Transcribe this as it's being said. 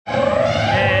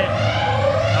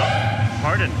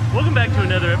started. Welcome back to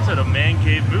another episode of Man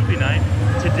Cave Movie Night.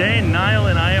 Today, Niall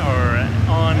and I are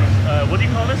on, what do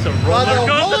you call this? A roller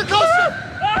coaster? Roller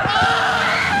coaster!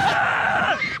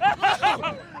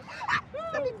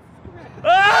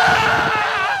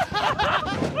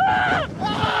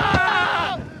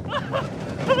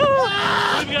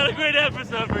 We've got a great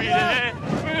episode for you today.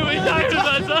 We're going to be talking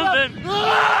about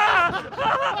something.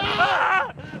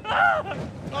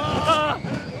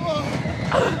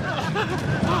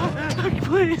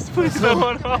 Please, I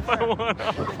want off,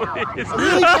 please. A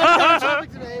really fun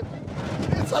topic today.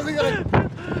 It's something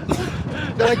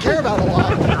that I care about a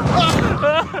lot.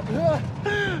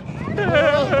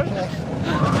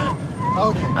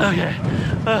 Okay.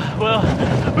 Well,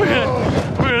 we're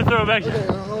gonna throw it back.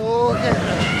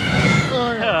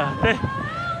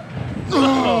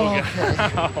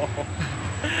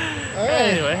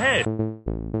 Anyway, hey.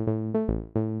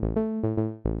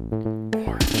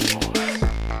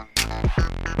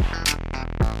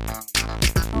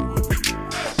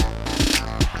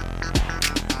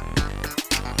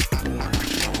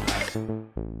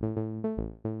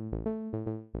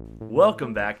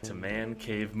 Welcome back to Man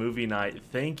Cave Movie Night.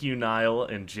 Thank you, Niall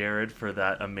and Jared, for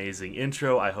that amazing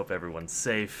intro. I hope everyone's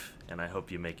safe, and I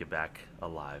hope you make it back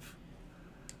alive.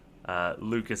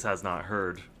 Lucas has not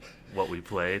heard what we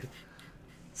played,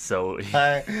 so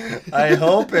I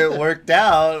hope it worked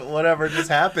out, whatever just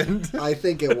happened. I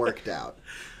think it worked out.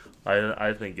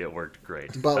 I think it worked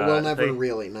great. But we'll never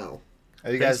really know.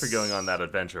 Are you Thanks guys for going on that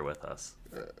adventure with us.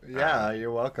 Yeah,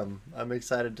 you're welcome. I'm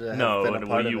excited to have No, been a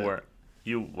part of you it. weren't.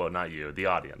 Well, not you, the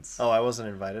audience. Oh, I wasn't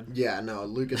invited? Yeah, no,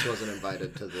 Lucas wasn't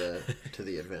invited to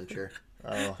the adventure.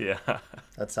 Oh, Yeah.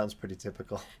 that sounds pretty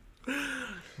typical.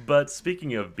 But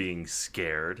speaking of being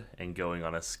scared and going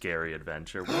on a scary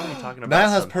adventure, what are we talking about? Niall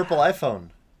has purple iPhone.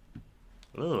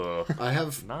 Ugh. I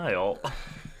have Niall.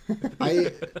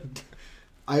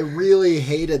 I really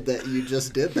hated that you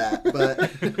just did that,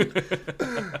 but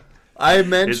I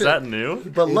mentioned. Is that new?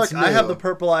 But look, It's I have new. the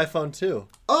purple iPhone too.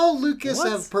 oh, Lucas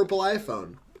What? have purple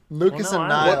iPhone. Lucas Well, no,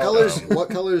 and I- Niall. What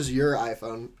color's your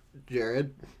iPhone,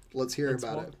 Jared? Let's hear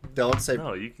about it. Don't say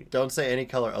No, you can. don't say any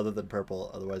color other than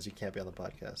purple, otherwise you can't be on the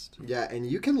podcast. Yeah, and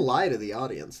you can lie to the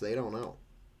audience. They don't know.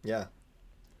 Yeah.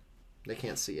 They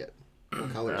can't see it.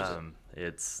 What color is it?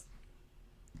 It's.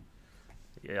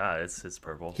 Yeah, it's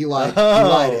purple. He lied. Oh. He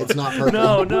lied. It's not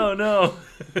purple. No.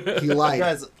 He lied.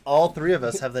 Guys, all three of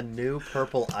us have the new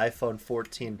purple iPhone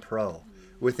 14 Pro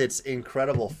with its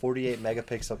incredible 48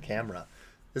 megapixel camera.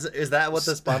 Is that what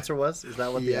the sponsor was? Is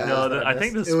that what the Yeah. No, I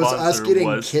think the It was sponsor us getting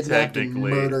was kidnapped and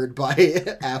technically murdered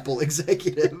by Apple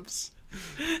executives.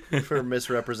 for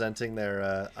misrepresenting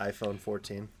their iPhone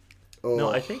 14? Oh, No,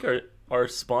 I think our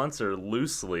sponsor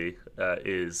loosely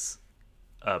is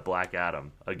Black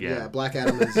Adam again. yeah, Black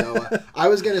Adam and Zoa. I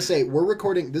was gonna say we're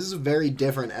recording. This is a very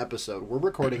different episode. We're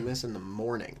recording this in the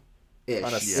morning.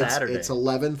 On a Saturday. It's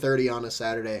 11:30 on a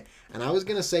Saturday, and I was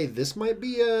gonna say this might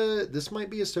be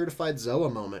a certified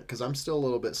Zoa moment because I'm still a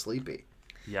little bit sleepy.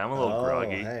 Yeah, I'm a little Oh,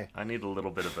 groggy. hey. I need a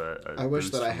little bit of a I wish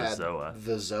boost that I from the had Zoa.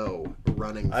 the Zoe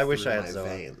running I wish through I had my Zoa.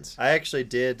 veins. I actually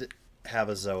did have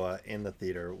a Zoa in the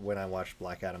theater when I watched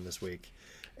Black Adam this week,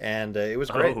 and it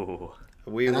was great. Oh,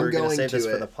 We And I'm were going to going save this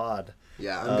to for it. the pod.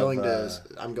 Yeah,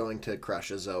 I'm going to crush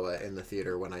a Zoa in the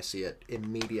theater when I see it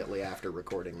immediately after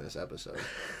recording this episode.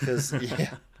 Because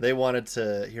they wanted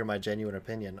to hear my genuine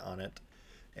opinion on it,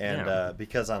 and Yeah.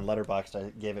 because on Letterboxd I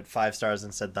gave it 5 stars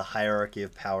and said the hierarchy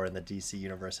of power in the DC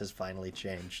universe has finally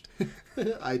changed.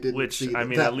 I didn't which see I that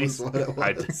mean, that at least was what it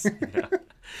was.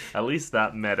 at least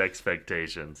that met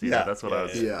expectations. Yeah, that's what I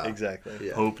was Yeah. exactly.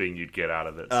 Yeah. hoping you'd get out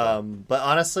of it. So. But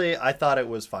honestly, I thought it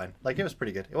was fine. Like, it was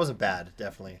pretty good. It wasn't bad,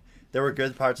 definitely. There were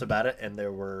good parts about it, and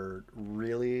there were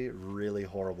really, really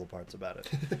horrible parts about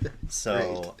it.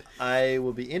 So I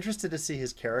will be interested to see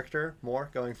his character more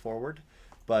going forward.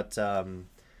 But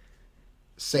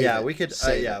Save yeah, it. we could.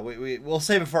 Save Yeah, it. we'll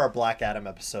save it for our Black Adam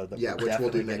episode. That Yeah, we're which we'll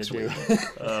do definitely next gonna week.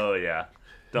 Oh yeah,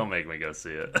 don't make me go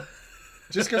see it.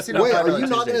 Just go see. Wait, are you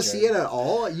not going to see it at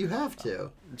all? You have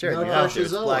to. Jared, You you gotta have to. crush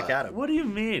It's a Black Zoa. Adam. What do you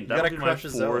mean? gotta That'll be my crush a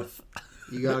Zoa. fourth.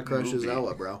 You got to crush a movie.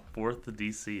 Zoa, bro. Fourth the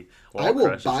DC. Well, I I'll will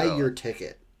crush a buy Zoa. your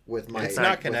ticket with my It's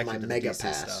not with connected my to the Mega DC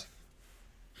Pass. stuff.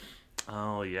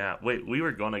 Oh yeah. Wait, we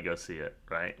were gonna go see it,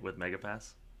 right? With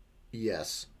Megapass.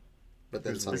 Yes, but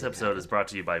then This something episode happened. is brought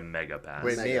to you by Megapass.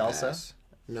 Wait, me also? Megapass.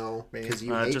 No, Me? because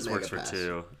you it hate just works for Megapass.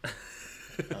 2.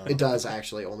 It does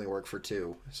actually only work for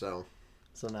 2, so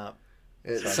So not.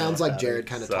 it Sorry sounds about like that. Jared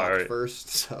kind of Sorry. talked first.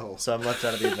 So So I'm left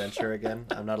out of the adventure again.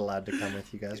 I'm not allowed to come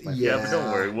with you guys. My Yeah, friends. but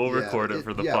don't worry, we'll yeah, record it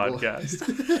for the yeah, well-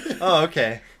 podcast. Oh,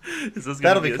 okay. Is this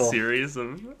That'll gonna be be cool. a series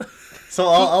of? So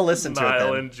I'll listen to it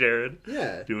Niall then. and Jared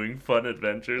Yeah. doing fun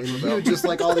adventures. And without you, just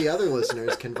like all the other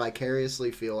listeners, can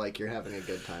vicariously feel like you're having a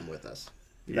good time with us.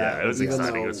 Yeah, it was Even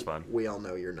exciting. though It was fun. we all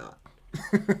know you're not.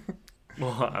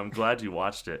 Well, I'm glad you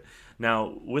watched it.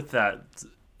 Now, with that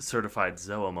certified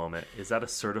Zoa moment, is that a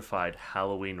certified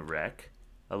Halloween rec?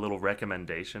 A little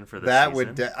recommendation for this That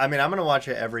season? would. I mean, I'm gonna watch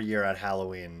it every year at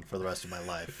Halloween for the rest of my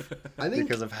life I think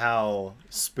because of how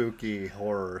spooky,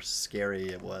 horror, scary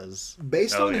it was.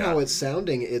 based Oh, on yeah. how it's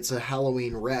sounding, it's a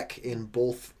Halloween rec in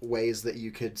both ways that you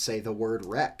could say the word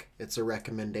rec. It's a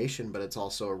recommendation, but it's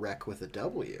also a rec with a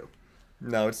W.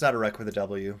 No, it's not a wreck with a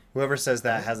W. Whoever says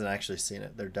that hasn't actually seen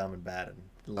it. They're dumb and bad and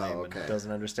lame Oh, okay. and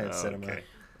doesn't understand Oh, cinema. okay.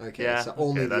 Okay, Yeah, so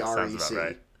only okay, the that sounds REC. about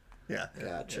right. Yeah.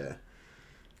 Gotcha.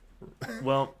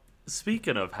 Well,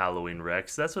 speaking of Halloween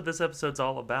recs, that's what this episode's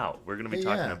all about. We're going to be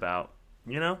talking Yeah. about,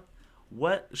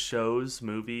 what shows,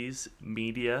 movies,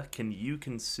 media can you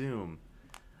consume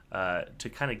to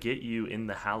kind of get you in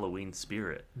the Halloween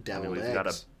spirit? Deviled we've got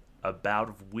eggs. about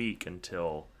a week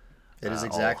until It is All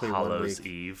exactly 1 Hallows week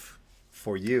Eve.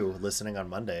 for you listening on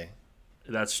Monday.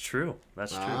 That's true.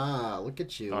 That's true. Ah, look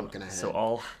at you looking ahead. So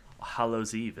All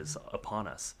Hallows Eve is upon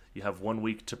us. You have 1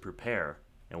 week to prepare,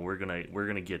 and we're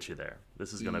gonna get you there.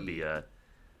 This is gonna be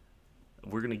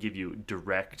we're gonna give you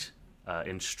direct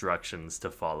instructions to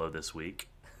follow this week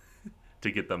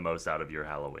to get the most out of your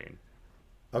Halloween.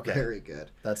 Okay, Very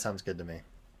good. that sounds good to me.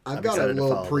 I've I'm got a excited to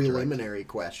little follow the direct. preliminary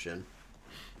question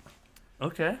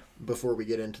Okay. before we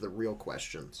get into the real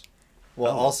questions.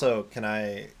 Well, also, can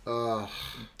I Ugh,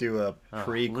 do a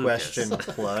pre-question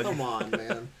Lucas. plug? come on,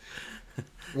 man.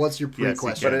 What's your you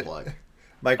pre-question can. plug?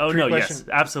 My Oh no, pre-question. yes,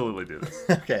 absolutely do this.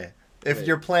 Okay. If Wait.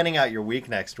 you're planning out your week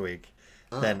next week,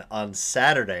 then on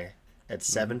Saturday at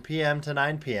 7 p.m. to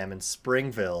 9 p.m. in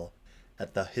Springville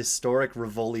at the historic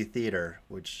Rivoli Theater,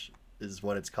 which is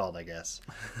what it's called, I guess.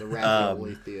 The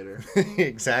Ravioli Theater.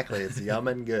 Exactly. It's yum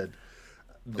and good.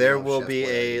 There love will Chef be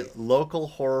a Larry. local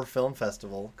horror film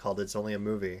festival called It's Only a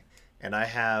Movie, and I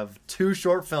have 2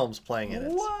 short films playing in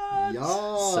it. What? Yeah.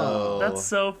 So That's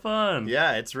so fun.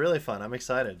 yeah, it's really fun. I'm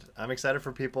excited. I'm excited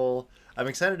for people. I'm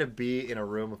excited to be in a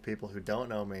room of people who don't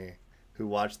know me, who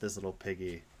watch this little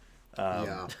piggy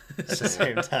Yeah. at the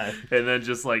same time. And then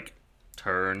just like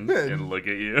turn and look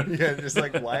at you. Yeah, just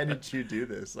like, why did you do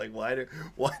this? Like, why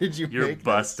did you You're make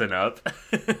busting up.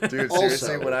 Dude, Also-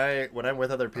 seriously, when I'm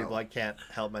with other people, I can't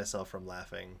help myself from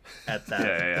laughing at that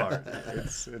Yeah. part.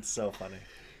 It's so funny.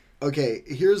 Okay,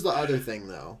 here's the other thing,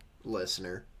 though,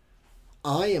 listener.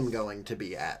 I am going to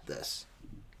be at this.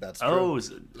 That's true. Oh,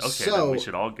 okay, then we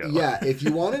should all go. Yeah, if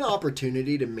you want an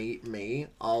opportunity to meet me,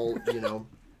 I'll,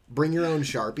 bring your own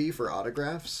Sharpie for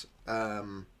autographs.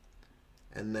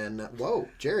 And then, whoa,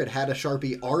 Jared had a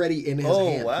Sharpie already in his Oh,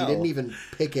 hand. wow. He didn't even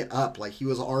pick it up. Like, he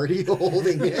was already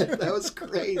holding it. That was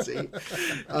crazy.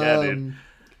 Yeah, dude.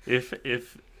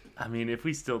 If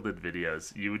we still did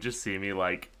videos, you would just see me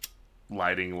like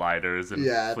lighting lighters and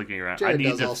Yeah, flicking around. Jared I need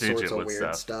does to all fidget sorts of with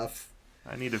weird stuff.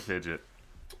 I need to fidget.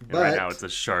 And But- right now it's a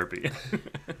Sharpie.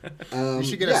 You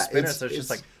should get a spinner so it's just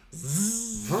like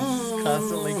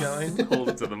constantly going. Hold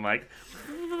it to the mic.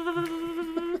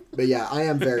 But yeah, I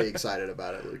am very excited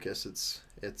about it, Lucas. It's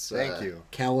Thank a you.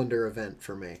 calendar event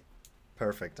for me.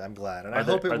 Perfect. I'm glad. And Are I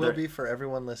there- hope it are will there- be for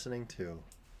everyone listening too.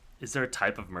 Is there a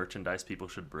type of merchandise people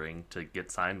should bring to get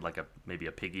signed, like maybe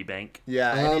a piggy bank?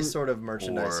 Yeah, any Um, sort of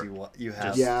merchandise or you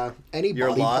have. Yeah, any Your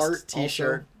body Lost part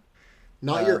T-shirt. Also.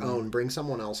 Not your Um, own. Bring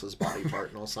someone else's body part,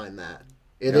 and I'll sign that.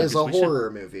 It Yeah, is a we should-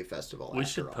 horror movie festival. We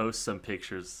after should all. post some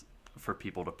pictures for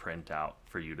people to print out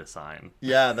for you to sign.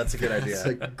 Yeah, that's a good idea. That's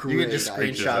a You can great just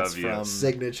idea. screenshots Of you. from.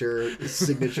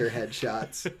 signature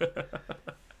headshots.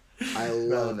 I That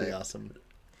love would be it. awesome.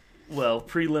 Well,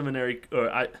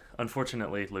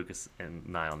 unfortunately, Lucas and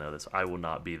Niall know this. I will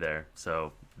not be there,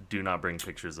 so do not bring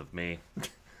pictures of me.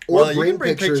 Or Well, you can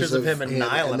bring pictures of him and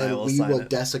Niall, and then I will we sign will it.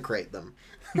 desecrate them.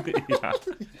 Yeah.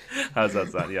 How's that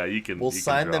sound? Yeah, you can. We'll you can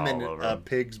sign them draw in all over a 'em.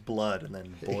 pig's blood and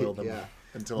then boil them Yeah.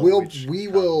 until a We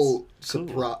witch will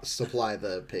comes. supply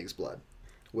the pig's blood.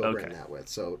 We'll bring Okay. that with.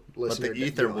 So But listener, the you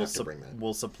ether don't will have to bring that.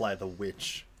 will supply the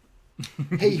witch.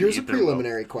 Hey, here's a Ether will.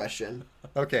 preliminary question.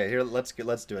 Okay, here let's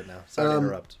do it now. Sorry to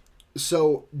interrupt.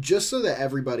 So, just so that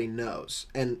everybody knows,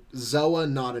 and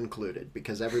Zoa not included,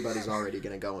 because everybody's already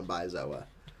going to go and buy Zoa.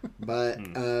 But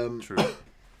True.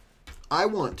 I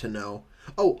want to know.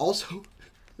 Oh, also,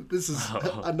 this is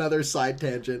another side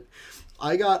tangent.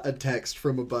 I got a text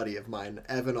from a buddy of mine,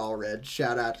 Evan Allred.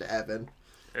 Shout out to Evan,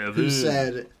 who Evan.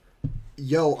 said,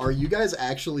 "Yo, are you guys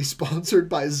actually sponsored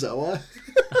by Zoa?"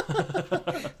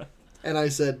 And I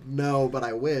said, no, but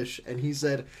I wish. And he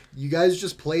said, you guys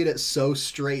just played it so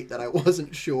straight that I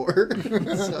wasn't sure.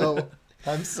 So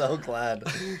I'm so glad.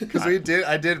 Because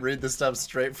I did read the stuff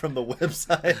straight from the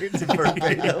website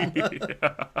verbatim.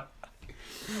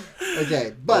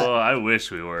 okay, but Oh, I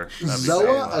wish we were. That'd be so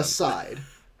Zoa fun. aside,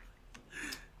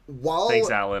 while Thanks,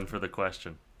 Alan, for the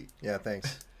question. Yeah,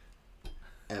 thanks.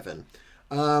 Evan,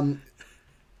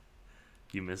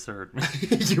 You misheard me.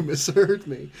 you misheard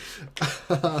me.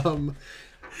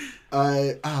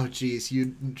 Oh, geez,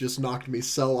 you just knocked me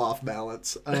so off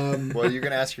balance. Well, you're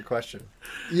going to ask your question.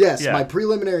 Yes, Yeah. my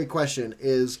preliminary question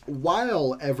is,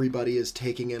 while everybody is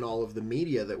taking in all of the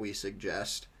media that we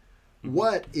suggest,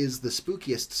 what is the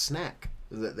spookiest snack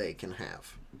that they can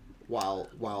have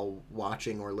while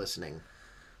watching or listening?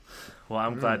 Well,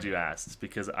 I'm glad you asked,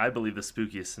 because I believe the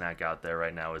spookiest snack out there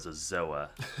right now is a Zoa.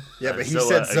 Yeah, but he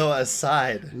said Zoa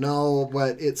aside. No,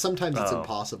 but sometimes it's Oh.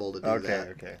 impossible to do Okay, that.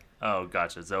 okay. Oh,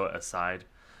 gotcha. Zoa aside.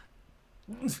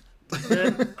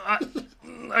 Then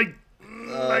I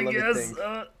let me guess. think.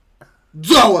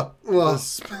 Zoa! Well,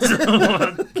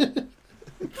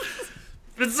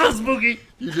 It's so spooky.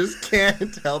 You just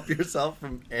can't help yourself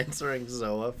from answering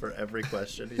Zoa for every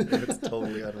question, even if it's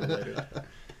totally unrelated.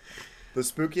 The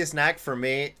spookiest snack for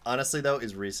me, honestly, though,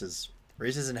 is Reese's.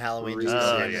 Reese's and Halloween just Reese's.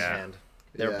 go Oh, hand in yeah. hand.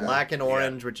 They're Yeah. black and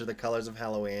orange, which are the colors of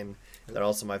Halloween. They're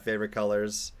also my favorite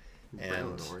colors. brown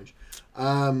And and orange.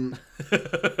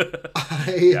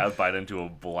 Yeah, I'd bite into a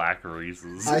black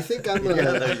Reese's. I think I'm a,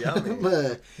 Yeah, they're yummy. I'm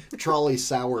a trolley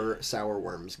sour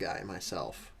worms guy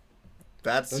myself.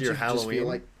 that's Don't your you just Halloween. feel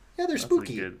like, yeah, they're That's a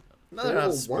spooky. good- No, They're they're not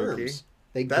little spooky. worms.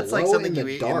 They That's glow like something in you the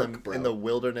eat dark, bro. in the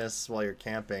wilderness while you're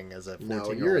camping as a 14-year-old.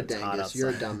 No, you're a It's hot dangus. You're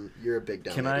a outside. dumb. You're a big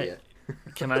dumb Can I- idiot.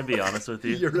 Can I be honest with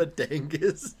you? You're a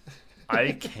dangus.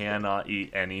 I cannot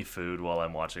eat any food while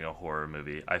I'm watching a horror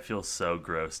movie. I feel so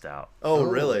grossed out. Oh,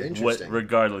 really? interesting.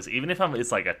 Regardless, even if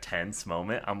it's like a tense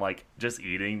moment, I'm like, just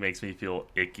eating makes me feel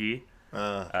icky.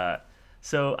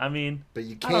 So I mean, But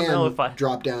you I don't know can if I.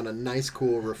 drop down a nice,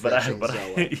 cool, But I, refreshing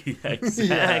Zoa. yeah,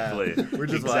 exactly, Yeah,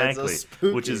 which is why it's so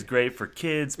spooky. which is great for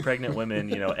kids, pregnant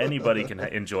women. Anybody can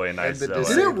enjoy a nice the Zoa.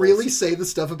 Did it really say the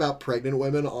stuff about pregnant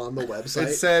women on the website?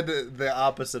 It said the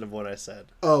opposite of what I said.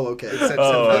 Oh, okay. It said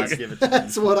Oh, sometimes okay. give it to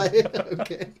That's what I.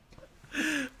 Okay.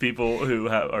 People who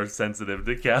are sensitive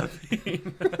to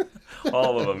caffeine,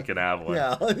 all of them can have one.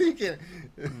 Yeah, you can,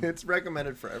 it's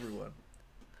recommended for everyone.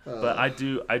 But I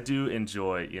do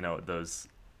enjoy, those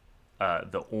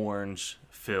the orange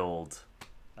filled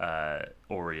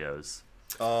Oreos.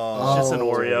 Oh, It's just an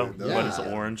Oh, Oreo, yeah. but it's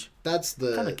orange. That's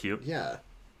the Kinda cute. Yeah,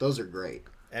 those are great.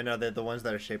 and are they the ones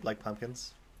that are shaped like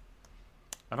pumpkins?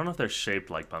 I don't know if they're shaped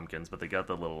like pumpkins, but they got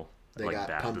the little They like got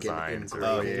bat pumpkin designs or engraved.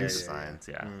 Oh, yeah, yeah, designs.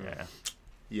 Yeah, yeah.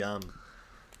 Yum.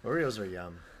 Oreos are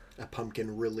yum. A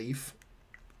pumpkin relief.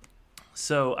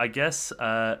 So I guess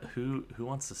who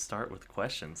wants to start with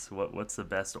questions? What's the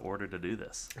best order to do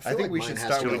this? feel I think like we mine should has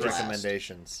start to with go last.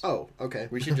 recommendations. Oh, okay.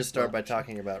 We should just start by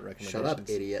talking about recommendations. Shut up,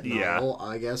 idiot. Yeah. Niall.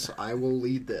 I guess I will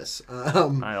lead this.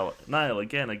 Niall,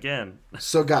 again.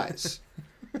 So, guys,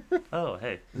 Oh,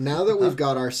 hey. now that we've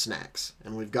got our snacks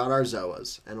and we've got our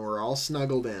Zoas and we're all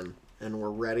snuggled in and we're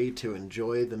ready to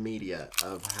enjoy the media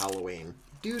of Halloween.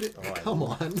 Dude, come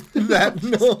on. That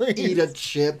noise. Eat a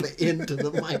chip into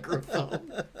the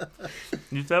microphone.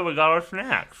 You said we got our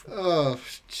snacks. Oh,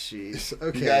 jeez.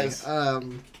 Okay. guys-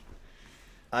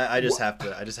 I just Wha-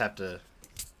 have to.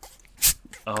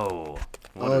 Oh,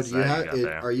 what Oh, is do you that have? you got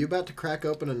there? Are you about to crack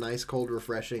open a nice, cold,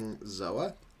 refreshing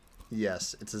Zoa?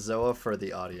 Yes, it's a Zoa for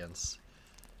the audience,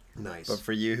 Nice. but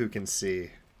for you who can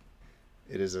see,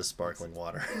 it is a sparkling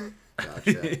water.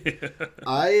 Gotcha.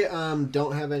 I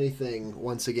don't have anything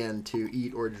once again to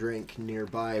eat or drink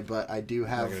nearby, but I do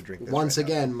gonna have drink this once right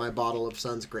now. again my bottle of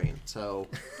sunscreen. So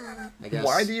I guess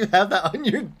Why do you have that on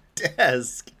your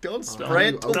desk? Don't spray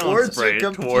it Don't towards spray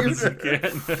your it towards computer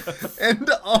again. and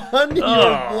on your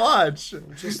Oh. watch.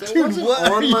 Just, that Dude, wasn't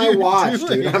what on are my you watch,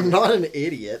 doing? dude. I'm not an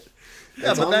idiot.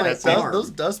 Yeah, It's but on my arm. those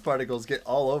dust particles get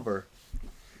all over.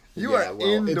 You Yeah, are well,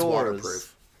 indoors. It's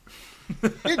waterproof.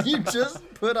 And you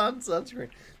just put on sunscreen.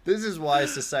 This is why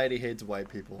society hates white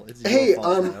people. It's your Hey,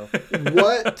 fault, you know?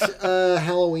 what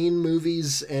Halloween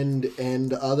movies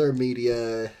and other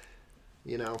media,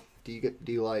 do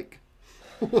you like?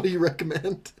 What do you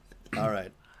recommend? All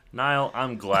right, Niall,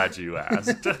 I'm glad you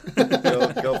asked.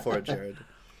 go for it, Jared.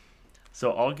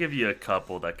 So I'll give you a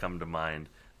couple that come to mind.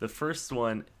 The first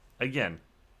one, again,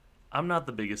 I'm not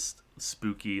the biggest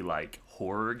spooky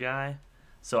horror guy,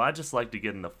 so I just like to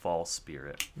get in the fall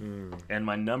spirit. And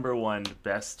my number one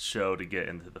best show to get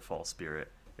into the fall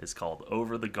spirit is called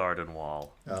Over the Garden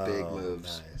Wall. Big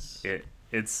moves. Nice.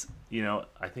 it's,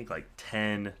 I think like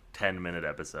 10-minute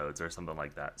episodes or something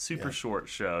like that. Super Yeah. short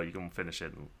show. You can finish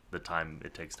it in the time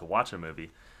it takes to watch a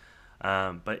movie.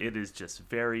 But it is just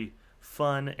very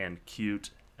fun and cute,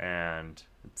 and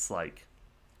it's like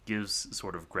gives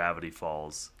sort of Gravity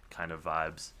Falls kind of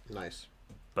vibes, Nice.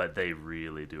 but they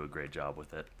really do a great job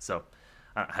with it. So,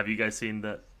 have you guys seen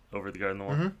the Over the Garden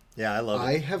Wall? Mm-hmm. Yeah, I love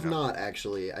I it. have not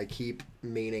actually. I keep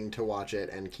meaning to watch it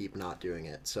and keep not doing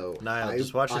it. So Niall,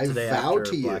 just watch it today after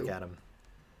Black Adam.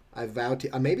 I vow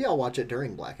to. Maybe I'll watch it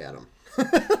during Black Adam.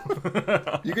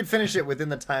 You can finish it within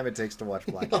the time it takes to watch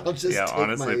Black I'll Adam. just Yeah, take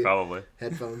honestly, my probably.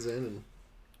 headphones in and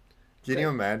Can you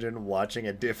imagine watching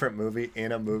a different movie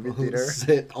in a movie theater?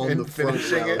 sit on and the front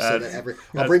finishing row it? so that That's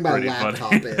I'll bring my pretty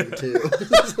laptop funny. in too.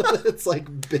 It's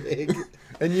like big.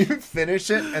 And you finish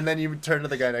it, and then you turn to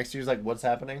the guy next to you, he's like, what's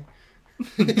happening?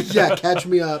 Yeah, catch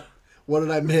me up. What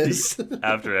did I miss?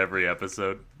 After every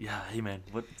episode, yeah, hey man,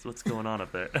 what's going on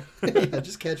up there? Yeah,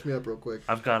 just catch me up real quick.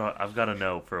 I've got to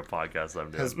know for a podcast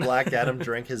I'm Has doing. Black Adam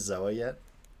drank his Zoa yet?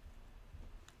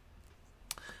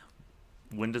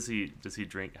 When does he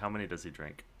drink? How many does he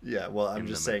drink? Yeah, well, I'm In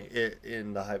just the saying,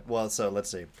 in the hype. Well, so let's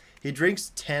see. He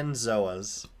drinks 10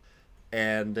 Zoas,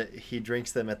 and he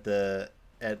drinks them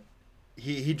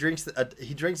he drinks a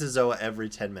Zoa every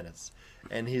 10 minutes,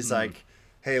 and he's like,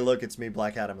 "Hey, look, it's me,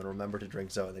 Black Adam, and remember to drink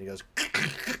Zoa." And then he goes,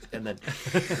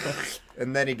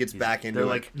 and then he gets back into They're it.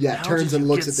 like, Yeah, "How turns did and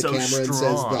you looks get at the so camera and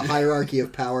says, strong?" "The hierarchy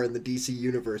of power in the DC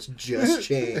universe just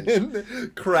changed."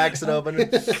 and cracks it open,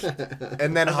 and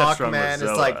then That's from Hawkman is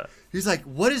Zoa. like, he's like,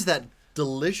 "What is that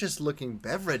delicious looking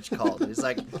beverage called?" And he's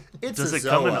like, "It's Does a it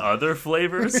come in Zoa." other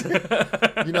flavors?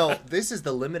 This is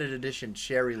the limited edition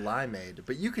cherry limeade,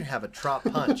 but you can have a Trop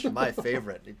Punch, my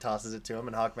favorite. He tosses it to him,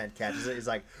 and Hawkman catches it. He's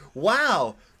like,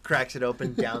 "Wow!" Cracks it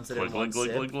open, downs it in Glug, one glug,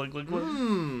 glug, sip. glug, glug, glug,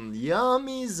 glug.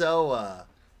 Yummy Zoa.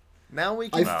 Now we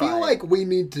I can. feel buy- like we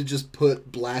need to just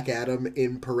put Black Adam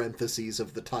in parentheses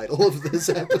of the title of this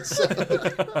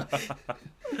episode.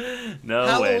 No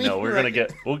Halloween way, no.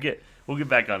 rec- We'll get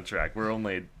back on track. We're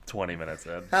only 20 minutes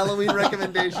in. Halloween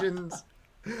recommendations.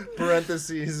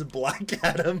 Parentheses Black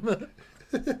Adam.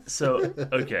 So,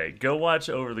 okay, go watch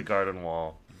Over the Garden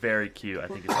Wall. Very cute. I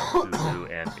think it's on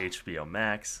Hulu and HBO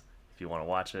Max if you want to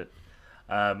watch it.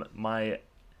 My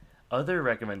other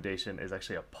recommendation is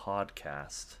actually a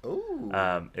podcast. Ooh.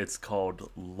 It's called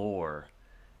Lore,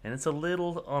 and it's a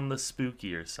little on the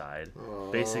spookier side.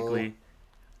 Basically,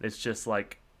 it's just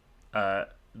like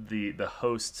the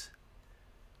host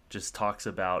just talks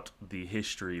about the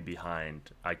history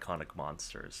behind iconic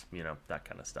monsters, that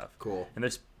kind of stuff. Cool. And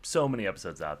there's so many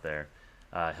episodes out there.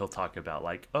 He'll talk about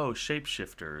like,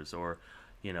 shapeshifters, or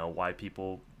why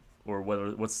people, or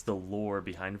what's the lore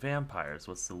behind vampires,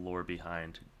 what's the lore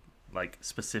behind like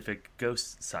specific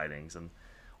ghost sightings, and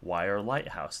why are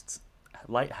lighthouses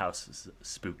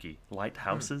spooky?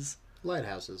 Lighthouses?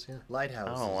 Lighthouses, yeah. Lighthouses.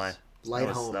 I don't know why. Light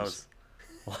That homes.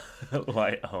 was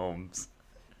light homes.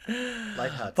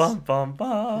 Light huts. Bum bum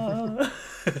bum.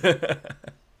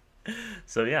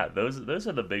 So yeah, those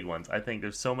are the big ones. I think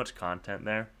there's so much content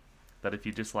there that if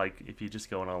you just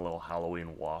go on a little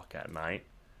Halloween walk at night,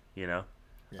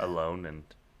 alone and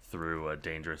through a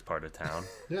dangerous part of town,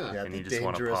 Yeah. Yeah, and the you just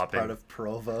wanna dangerous pop part in. of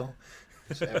Provo.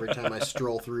 So every time I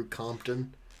stroll through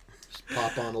Compton, just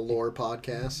pop on a lore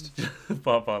podcast.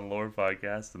 pop on Lore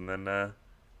Podcast, and then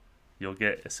you'll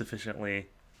get sufficiently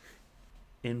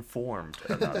informed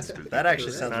about spooky. That actually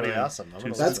things. sounds Not really even awesome. I'm too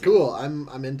gonna That's listen. cool.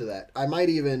 I'm into that. I might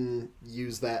even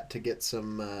use that to get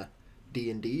some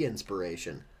D&D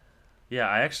inspiration. Yeah,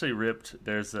 I actually ripped.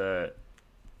 There's an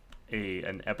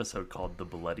episode called The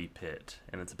Bloody Pit,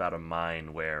 and it's about a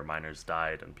mine where miners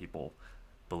died, and people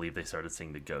believe they started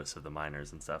seeing the ghosts of the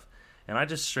miners and stuff. And I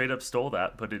just straight up stole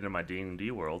that, put it in my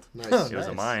D&D world. Nice. Huh. It was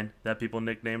a Nice. mine that people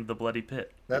nicknamed the Bloody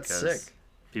Pit. That's because sick.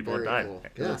 People Very had died. cool. Yeah,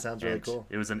 Yeah. that sounds really And cool.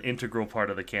 It was an integral part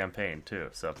of the campaign too.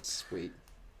 So Sweet.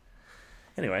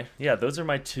 anyway, yeah, those are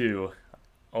my two.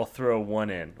 I'll throw one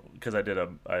in because I did a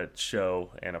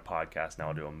show and a podcast. Now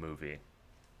I'll do a movie,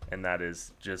 and that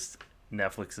is just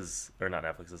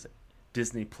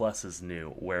Disney Plus's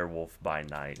new Werewolf by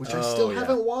Night. Which I Oh, still yeah.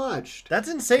 haven't watched. That's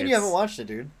insane. You It's- haven't watched it,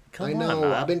 dude. Come I on, know.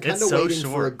 man. I've been kind It's of so waiting for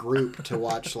a short. group to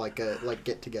watch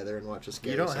get together and watch a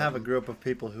scary You don't have a something. group of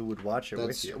people who would watch it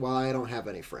That's with you. well, I don't have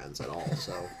any friends at all,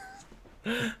 so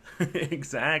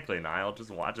Exactly, Niall.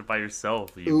 Just watch it by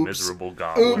yourself, you Oops. miserable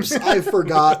goblin. oops, I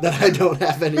forgot that I don't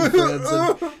have any friends.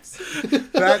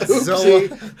 That Oopsie. Zoa,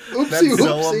 Oopsie, that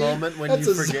Zoa oopsie. moment when That's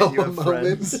you a forget you have Zoa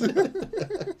friends.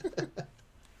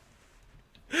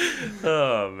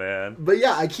 Oh man. But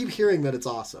yeah, I keep hearing that it's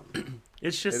awesome.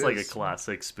 It's just It like is. a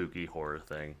classic spooky horror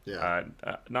thing. Yeah.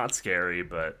 Not scary,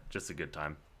 but just a good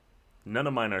time. None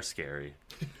of mine are scary.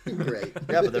 Great.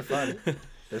 Yeah, but they're fun.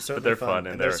 They're certainly they're fun, fun, and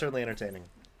and they're they're- certainly entertaining.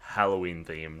 Halloween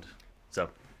themed. So,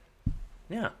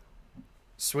 yeah.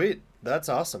 Sweet, that's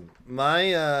awesome.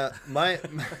 My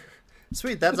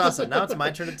sweet, that's awesome. Now it's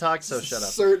my turn to talk. So shut up.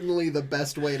 Certainly the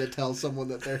best way to tell someone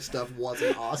that their stuff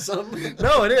wasn't awesome.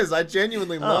 No, it is. I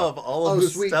genuinely love all of Oh, the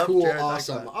sweet, stuff. cool, Jared talked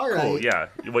awesome. about. All right. Cool, yeah.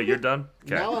 Wait, you're done?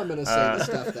 Okay. Now I'm going to say the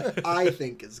stuff that I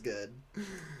think is good.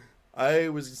 I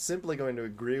was simply going to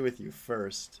agree with you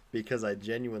first because I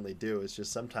genuinely do. It's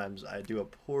just sometimes I do a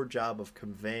poor job of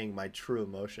conveying my true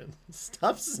emotion.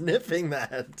 Stop sniffing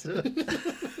that.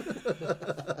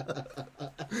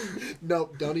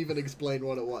 Nope, don't even explain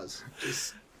what it was.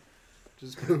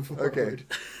 Just move forward. Okay.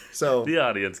 So The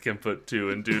audience can put 2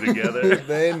 and 2 together.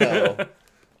 they know.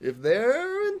 If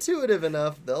they're intuitive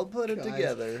enough, they'll put it Guys,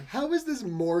 together. How is this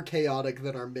more chaotic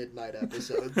than our midnight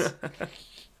episodes?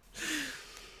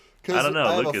 'Cause I don't know.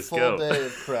 I have Lucas, a full go. day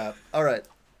of crap. All right.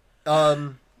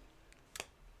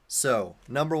 So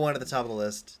number 1 at the top of the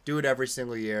list, do it every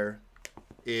single year,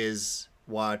 is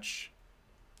watch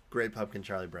Great Pumpkin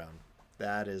Charlie Brown.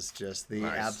 That is just the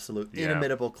Nice. absolute Yeah.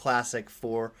 inimitable classic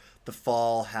for the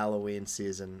fall Halloween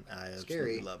season. I absolutely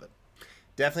Scary. love it.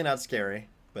 Definitely not scary,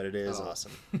 but it is Oh.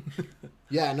 awesome.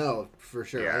 Yeah, no, for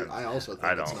sure. Yeah. I also think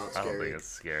I it's don't. not I don't scary. think it's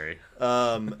scary.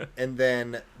 And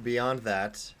then beyond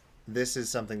that, this is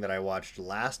something that I watched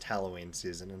last Halloween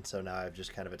season, and so now I've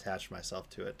just kind of attached myself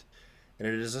to it. And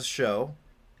it is a show,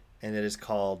 and it is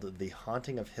called The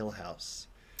Haunting of Hill House.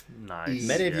 Nice.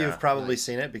 Many of you yeah. have probably Nice.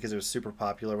 seen it because it was super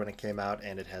popular when it came out,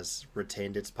 and it has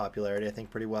retained its popularity, I think,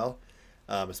 pretty well,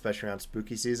 especially around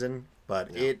spooky season.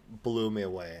 But Yeah. it blew me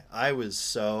away. I was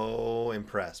so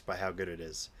impressed by how good it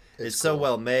is. It's so cool.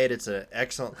 well made. It's an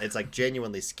excellent. It's like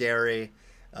genuinely scary.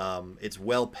 It's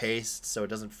well paced, so it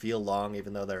doesn't feel long,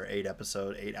 even though there are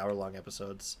 8-hour-long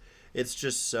episodes. It's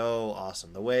just so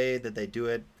awesome. The way that they do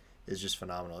it is just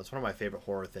phenomenal. It's one of my favorite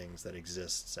horror things that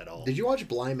exists at all. Did you watch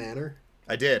Bly Manor?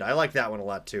 I did. I like that one a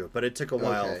lot too, but it took a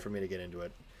while Okay. for me to get into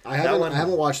it. I That one-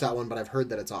 haven't watched that one, but I've heard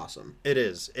that it's awesome. It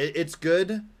is. It's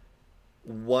good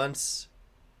once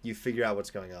you figure out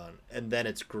what's going on, and then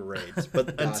it's great.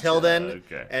 But until then,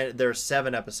 Okay. and there are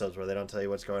 7 episodes where they don't tell you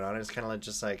what's going on. And it's kind of like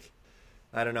just like,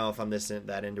 I don't know if I'm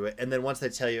that into it. And then once they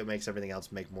tell you, it makes everything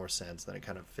else make more sense. Then it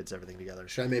kind of fits everything together.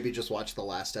 Should I maybe just watch the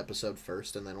last episode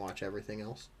first and then watch everything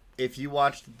else? If you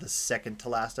watched the second to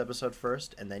last episode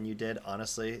first and then you did,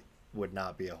 honestly, would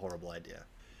not be a horrible idea.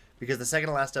 Because the second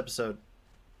to last episode,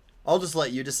 I'll just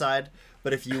let you decide.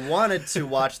 But if you wanted to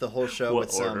watch the whole show What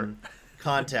with order? some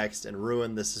context and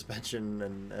ruin the suspension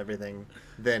and everything,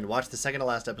 then watch the second to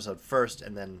last episode first,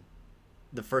 and then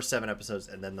the first 7 episodes,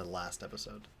 and then the last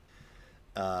episode.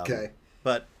 Okay.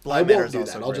 But I Blind Manor won't is do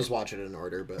also that. I'll great. just watch it in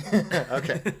order. But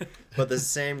Okay. But the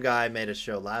same guy made a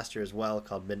show last year as well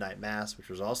called Midnight Mass, which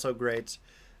was also great.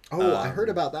 I heard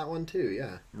about that one too.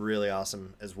 Yeah. Really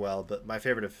awesome as well. But my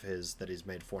favorite of his that he's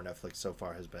made for Netflix so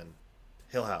far has been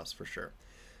Hill House for sure.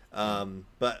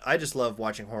 But I just love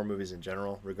watching horror movies in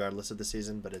general, regardless of the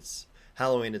season. But it's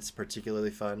Halloween. It's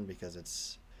particularly fun because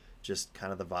it's just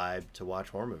kind of the vibe to watch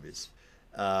horror movies.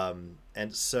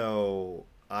 And so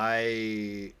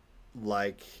I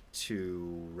like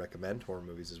to recommend horror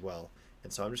movies as well.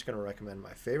 And so I'm just going to recommend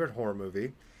my favorite horror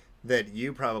movie that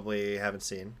you probably haven't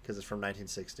seen because it's from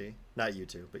 1960. Not you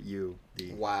two, but you,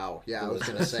 the Wow. Yeah, I was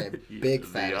gonna say big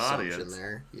fat The assumption audience.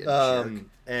 there. You jerk.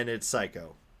 and it's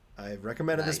Psycho. I've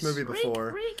recommended this Nice. movie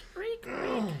before,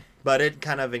 but it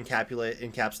kind of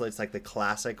encapsulates like the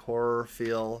classic horror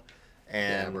feel,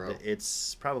 Yeah, and bro.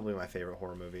 it's probably my favorite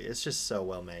horror movie. It's just so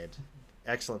well made,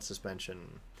 excellent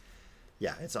suspension.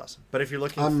 Yeah, it's awesome. But if you're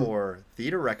looking for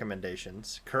theater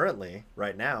recommendations, currently,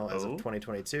 right now, as Oh. of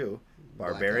 2022,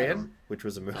 Black Barbarian, Adam. which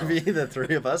was a movie the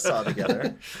 3 of us saw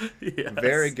together. Yes.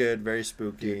 Very good, very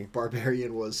spooky.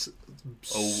 Barbarian was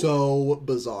so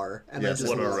bizarre, and Yes, I just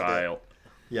What a loved it. rile.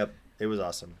 Yep, it was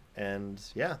awesome. And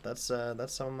yeah, that's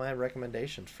some of my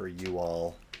recommendations for you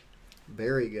all.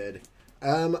 Very good.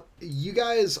 You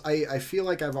guys, I feel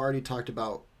like I've already talked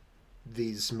about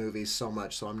these movies so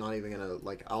much, so I'm not even gonna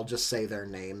I'll just say their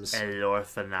names. El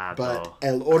Orfanato. But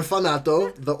El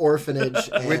Orfanato, the orphanage,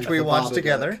 and Which we the watched Babadook,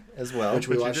 together as well. which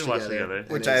we Which we watched did watch together, together. and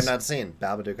Which I have it's not seen.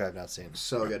 Babadook I have not seen.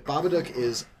 so good. Babadook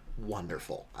is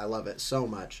wonderful. I love it so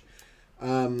much.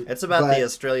 It's about but- the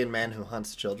Australian man who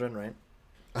hunts children, right?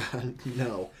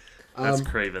 No, That's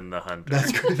Craven the Hunter.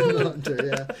 that's Craven the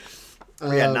Hunter. Yeah.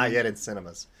 Yeah, not yet in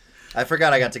cinemas. I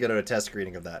forgot I got to go to a test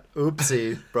screening of that.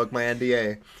 Oopsie, broke my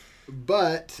NDA.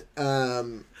 But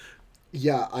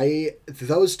Yeah,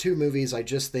 those two movies I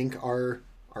just think are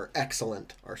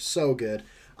excellent, are so good.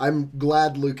 I'm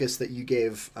glad, Lucas, that you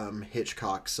gave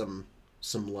Hitchcock some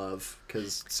love,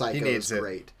 because Psycho is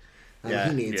great. Yeah.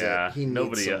 He needs it. He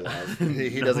needs some love.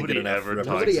 He doesn't get enough.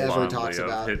 Nobody ever fondly talks of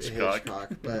about Hitchcock.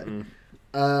 Hitchcock, but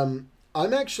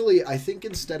I think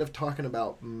instead of talking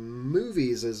about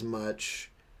movies as much,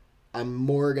 I'm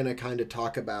more gonna kind of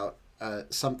talk about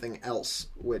something else,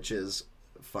 which is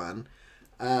fun.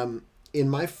 In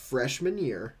my freshman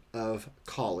year of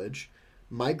college,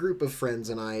 my group of friends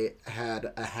and I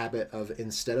had a habit of,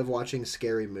 instead of watching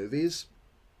scary movies,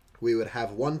 we would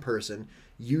have one person,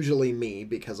 usually me,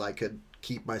 because I could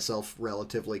keep myself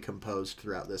relatively composed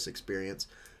throughout this experience,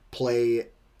 play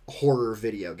horror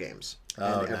video games.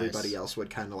 And everybody else would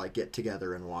kind of like get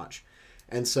together and watch.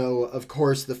 And so, of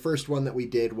course, the first one that we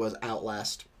did was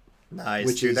Outlast. Nice,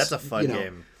 which dude. That's a fun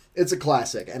game. It's a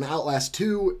classic. And Outlast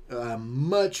 2,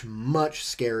 much, much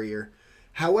scarier.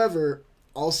 However,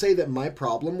 I'll say that my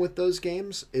problem with those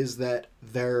games is that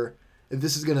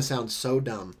this is going to sound so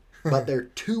dumb, but they're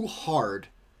too hard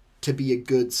to be a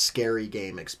good scary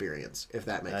game experience, if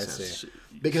that makes sense.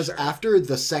 Because after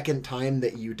the second time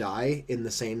that you die in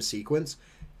the same sequence,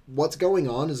 what's going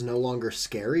on is no longer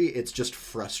scary. It's just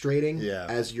frustrating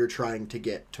as you're trying to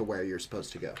get to where you're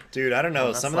supposed to go. Dude, I don't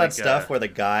know. Some of that stuff where the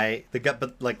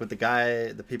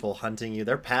people hunting you,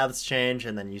 their paths change,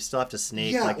 and then you still have to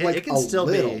sneak. Yeah, it can still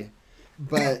be,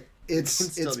 but it can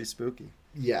still be spooky.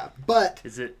 Yeah, but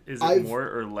is it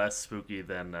more or less spooky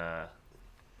than the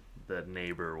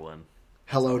neighbor one?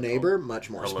 Hello Neighbor, much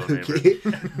more spooky.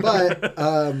 But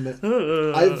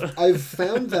I've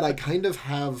found that I kind of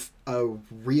have a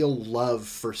real love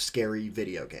for scary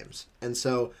video games. And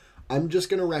so I'm just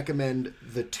going to recommend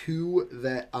the two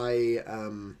that I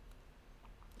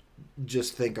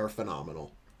just think are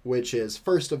phenomenal, which is,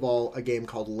 first of all, a game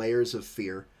called Layers of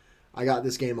Fear. I got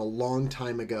this game a long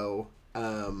time ago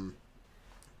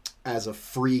as a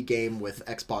free game with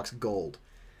Xbox Gold.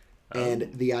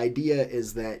 And the idea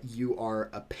is that you are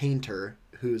a painter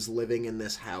who's living in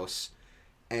this house,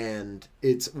 and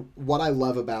what I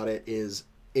love about it is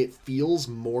it feels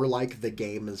more like the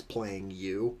game is playing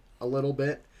you a little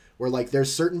bit, where like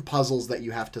there's certain puzzles that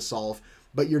you have to solve,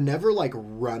 but you're never like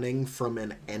running from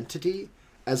an entity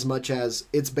as much as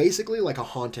it's basically like a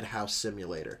haunted house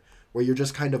simulator, where you're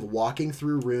just kind of walking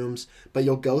through rooms, but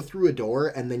you'll go through a door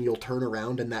and then you'll turn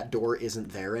around and that door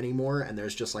isn't there anymore, and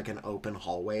there's just like an open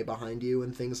hallway behind you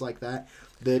and things like that.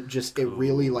 That just, it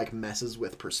really like messes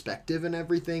with perspective and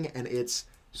everything, and it's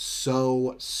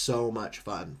so much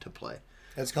fun to play.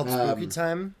 It's called Spooky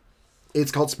Time?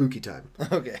 It's called Spooky Time.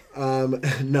 Okay.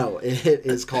 No, it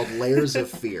is called Layers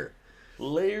of Fear.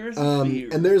 Layers of Fear.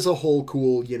 And there's a whole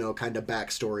cool, kind of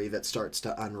backstory that starts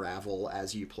to unravel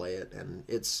as you play it, and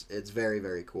it's very,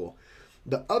 very cool.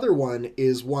 The other one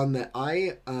is one that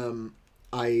I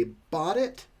bought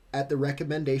it at the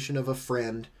recommendation of a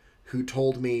friend who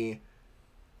told me,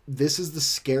 this is the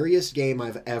scariest game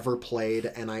I've ever played,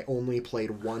 and I only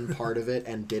played one part of it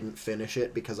and didn't finish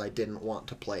it because I didn't want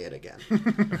to play it again.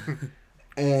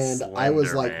 And Slender I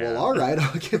was like, Man. well, all right,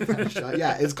 I'll give that a shot.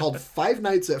 Yeah, it's called Five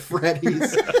Nights at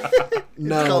Freddy's.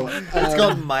 No. It's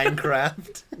called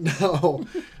Minecraft. No.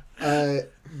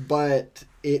 But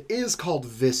it is called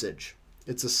Visage.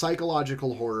 It's a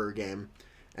psychological horror game.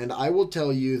 And I will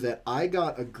tell you that I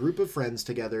got a group of friends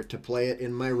together to play it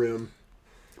in my room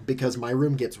because my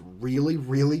room gets really,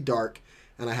 really dark.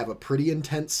 And I have a pretty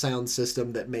intense sound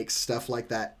system that makes stuff like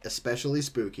that especially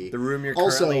spooky. The room you're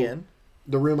currently in?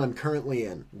 The room I'm currently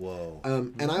in. Whoa.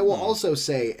 And I will also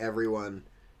say, everyone,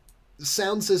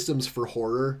 sound systems for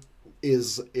horror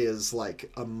is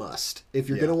like a must. If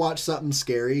you're going to watch something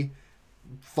scary,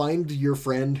 find your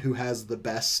friend who has the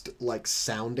best like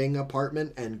sounding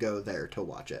apartment and go there to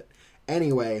watch it.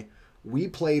 Anyway, we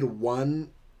played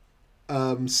one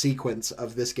sequence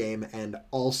of this game and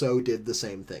also did the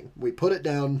same thing. We put it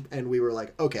down and we were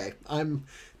like, okay, I'm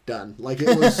done. Like,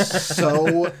 it was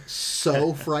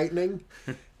so frightening,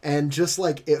 and just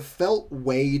like it felt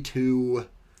way too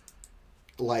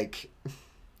like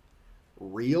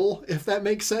real, if that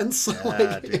makes sense. Yeah,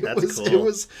 Like, dude, it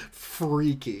was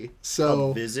freaky.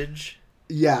 So Visage.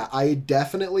 Yeah,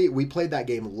 we played that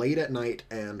game late at night,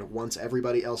 and once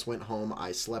everybody else went home,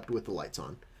 I slept with the lights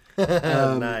on.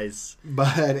 Nice.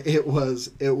 But it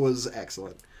was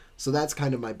excellent. So that's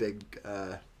kind of my big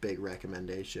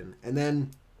recommendation. And then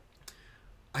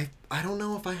I don't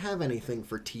know if I have anything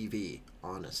for TV,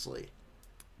 honestly.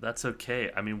 That's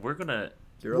okay. I mean, we're gonna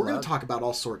talk about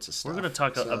all sorts of stuff. We're gonna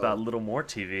talk about a little more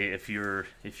TV if you're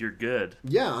good.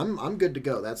 Yeah, I'm good to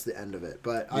go. That's the end of it.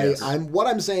 But Yes. what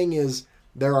I'm saying is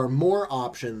there are more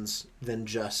options than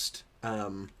just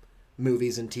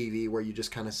movies and TV where you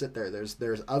just kind of sit there.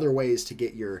 There's other ways to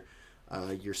get your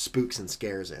spooks and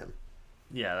scares in.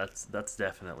 Yeah, that's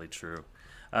definitely true.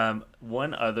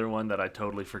 One other one that I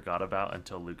totally forgot about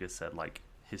until Lucas said like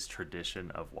his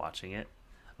tradition of watching it.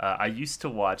 I used to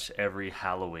watch every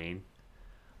Halloween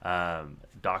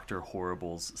Dr.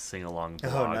 Horrible's sing-along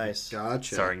blog. Oh, nice.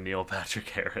 Gotcha. Starring Neil Patrick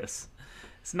Harris.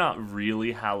 It's not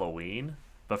really Halloween,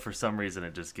 but for some reason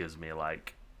it just gives me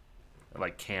like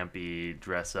campy,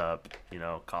 dress up,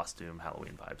 costume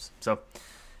Halloween vibes. So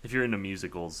if you're into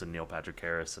musicals and Neil Patrick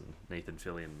Harris and Nathan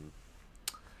Fillion,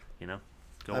 go I'm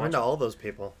watch into it. all those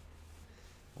people.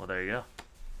 Well, there you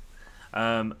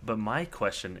go. But my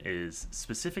question is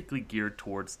specifically geared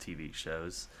towards TV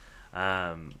shows.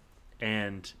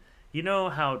 And you know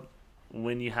how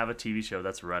when you have a TV show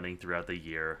that's running throughout the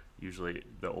year, usually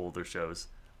the older shows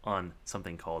on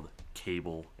something called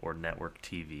cable or network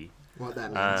TV, What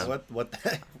that means. What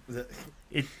the,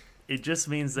 it just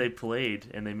means they played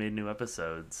and they made new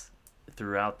episodes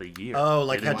throughout the year. oh,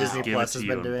 like They how didn't just Disney give it Plus to has you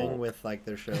been in doing bulk. with like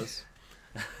their shows.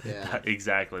 Yeah.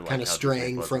 Exactly like Kind of how Disney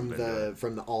straying Plus from has been doing,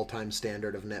 from the all-time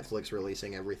standard of Netflix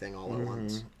releasing everything all at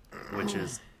once. which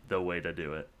is the way to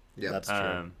do it. Yep. That's true.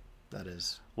 Um, That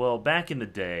is. Well, back in the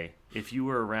day, if you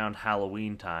were around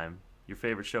Halloween time, your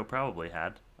favorite show probably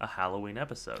had a Halloween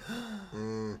episode.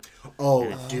 Oh,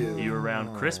 If dude. you were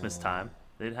around Christmas time,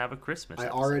 they'd have a Christmas I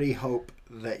episode. already hope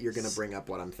that you're going to bring up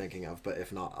what I'm thinking of, but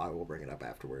if not, I will bring it up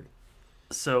afterward.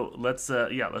 So let's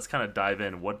kind of dive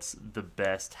in. What's the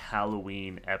best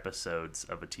Halloween episodes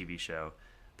of a TV show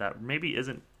that maybe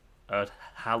isn't a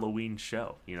Halloween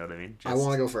show? You know what I mean? I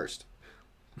want to go first.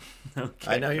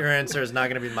 Okay. I know your answer is not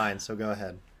going to be mine, so go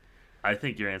ahead. I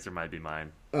think your answer might be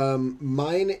mine.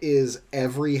 Mine is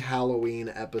every Halloween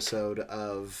episode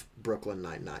of Brooklyn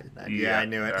Nine-Nine. Yeah, I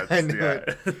knew it. that's- I knew yeah.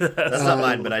 it. That's not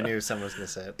mine, but I knew someone was going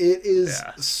to say it. It is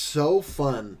Yeah. so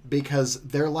fun because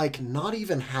they're like not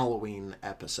even Halloween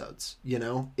episodes,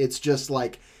 It's just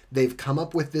like they've come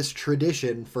up with this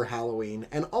tradition for Halloween.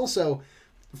 And also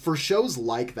for shows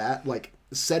like that, like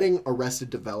setting Arrested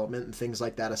Development and things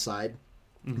like that aside,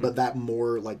 but that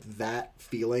more like that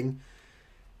feeling,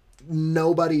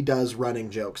 nobody does running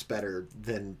jokes better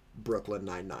than Brooklyn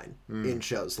Nine-Nine in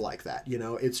shows like that.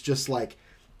 It's just like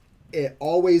it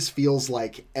always feels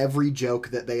like every joke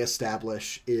that they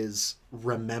establish is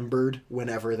remembered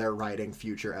whenever they're writing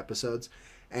future episodes.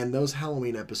 And those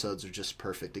Halloween episodes are just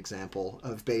perfect example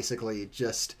of basically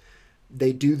just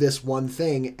they do this one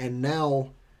thing and now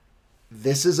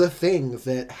this is a thing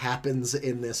that happens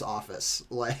in this office,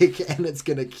 and it's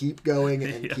gonna keep going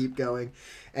and Yeah. keep going,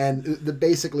 and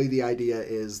basically the idea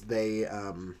is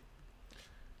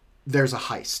there's a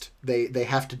heist. They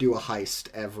have to do a heist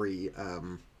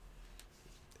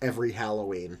every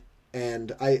Halloween,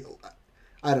 and I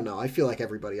don't know. I feel like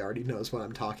everybody already knows what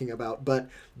I'm talking about, but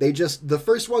the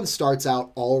first one starts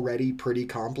out already pretty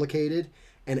complicated,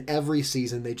 and every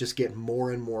season they just get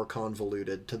more and more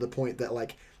convoluted to the point that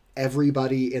like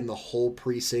everybody in the whole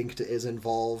precinct is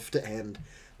involved and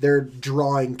they're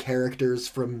drawing characters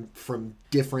from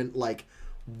different like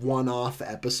one-off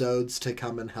episodes to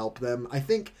come and help them. I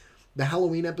think the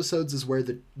Halloween episodes is where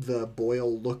the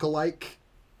Boyle lookalike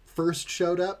first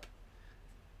showed up.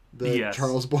 The Yes.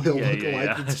 Charles Boyle Yeah, lookalike.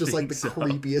 yeah, It's just I like the think so.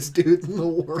 creepiest dude in the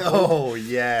world. Oh,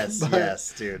 yes, But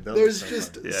yes, dude. Those There's are so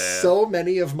just fun. Yeah. so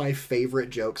many of my favorite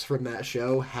jokes from that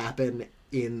show happen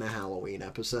in the Halloween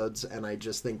episodes, and I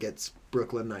just think it's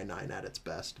Brooklyn Nine-Nine at its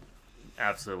best.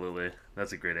 Absolutely.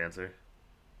 That's a great answer.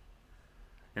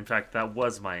 In fact, that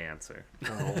was my answer.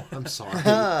 Oh, I'm sorry.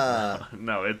 Ah.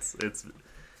 No, it's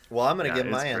Well, I'm going to Yeah,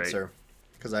 give my it's great. answer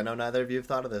because I know neither of you have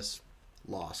thought of this.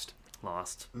 Lost.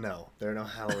 Lost. No, there are no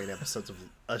Halloween episodes of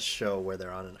a show where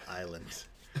they're on an island.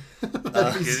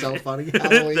 That'd be so funny.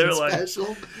 Halloween They're like,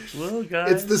 special. Well,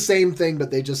 guys. It's the same thing,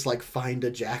 but they just like find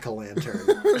a jack-o'-lantern.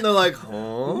 And they're like, huh?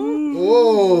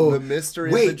 Oh, The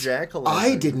mystery wait! of the jack-o'-lantern.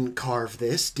 I didn't carve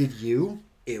this. Did you?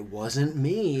 It wasn't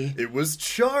me. It was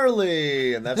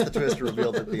Charlie, and that's the twist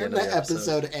revealed at the end And of the the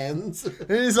episode. episode ends. And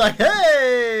he's like,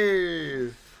 "Hey!"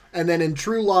 And then in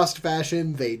true Lost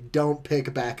fashion, they don't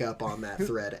pick back up on that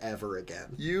thread ever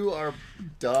again. You are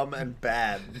dumb and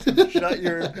bad.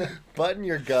 Button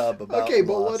your gub about. Okay,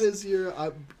 but Lost. what is your...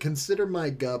 consider my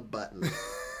gub button.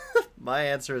 My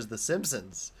answer is The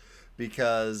Simpsons,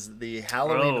 because the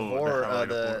Halloween Oh, the horror, Halloween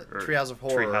the horror- or Treehouse of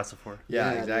Horror. Treehouse of Horror.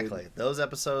 Yeah, Yeah, exactly. dude. Those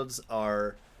episodes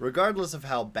are, regardless of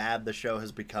how bad the show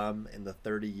has become in the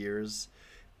 30 years,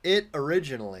 it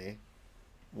originally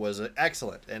was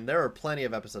excellent. And there are plenty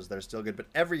of episodes that are still good, but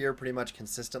every year, pretty much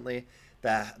consistently,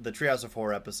 the Treehouse of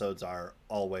Horror episodes are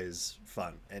always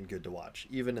fun and good to watch,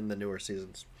 even in the newer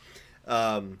seasons.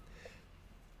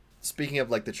 Speaking of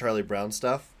like the Charlie Brown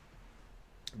stuff,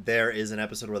 there is an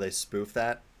episode where they spoof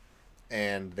that,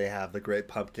 and they have the Great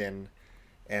Pumpkin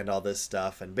and all this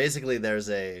stuff, and basically there's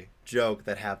a joke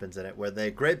that happens in it where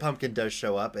the Great Pumpkin does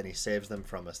show up and he saves them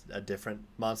from a different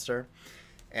monster,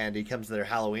 and he comes to their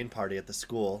Halloween party at the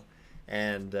school,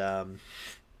 and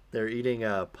they're eating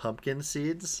pumpkin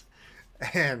seeds,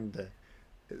 and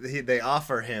they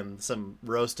offer him some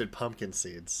roasted pumpkin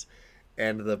seeds,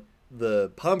 and the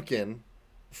pumpkin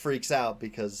freaks out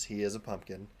because he is a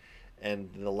pumpkin.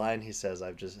 And the line he says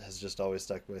has just always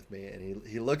stuck with me. And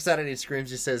he looks at it and he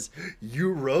screams, he says,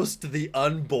 "You roast the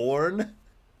unborn?"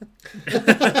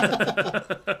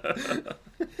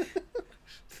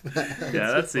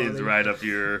 Yeah, that seems funny. right up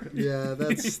your Yeah,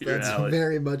 that's your alley.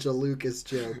 very much a Lucas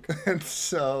joke. And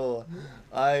so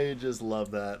I just love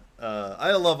that.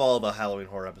 I love all the Halloween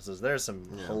horror episodes. There's some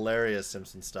hilarious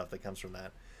Simpsons stuff that comes from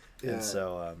that. Yeah. And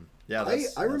so, yeah, I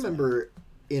that's remember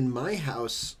in my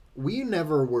house, we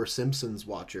never were Simpsons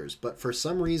watchers, but for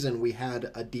some reason we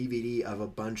had a DVD of a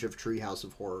bunch of Treehouse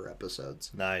of Horror episodes.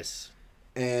 nice.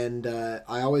 And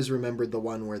I always remembered the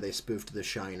one where they spoofed The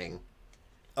Shining.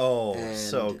 Oh, And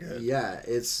so good. Yeah,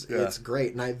 it's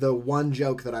great. And the one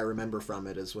joke that I remember from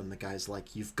it is when the guy's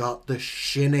like, "You've got the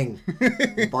shinning."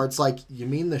 And Bart's like, "You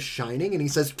mean The Shining?" And he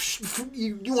says,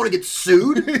 you want to get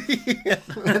sued?"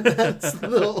 And that's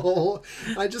the whole...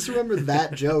 I just remember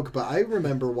that joke, but I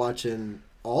remember watching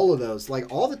all of those,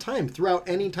 like, all the time, throughout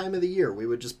any time of the year. We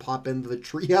would just pop into the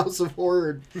Treehouse of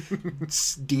Horror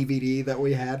DVD that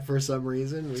we had for some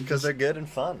reason. Because they're good and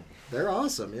fun. They're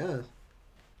awesome, yeah.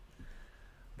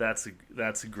 That's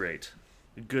a great,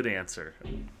 good answer.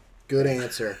 Good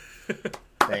answer.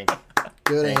 Thank.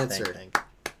 Good Thank, answer. thank.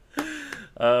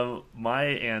 My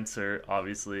answer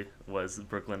obviously was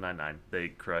Brooklyn Nine-Nine. They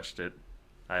crushed it.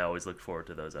 I always look forward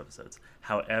to those episodes.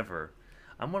 However,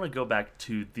 I'm gonna go back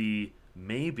to the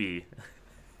maybe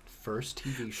First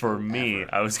TV show for me.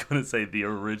 ever. I was gonna say the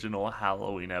original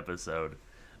Halloween episode,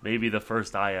 maybe the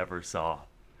first I ever saw.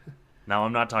 Now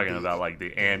I'm not talking about like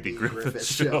the Andy Griffith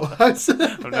show. That's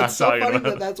not so talking funny about-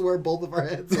 that that's where both of our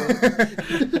heads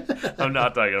are. I'm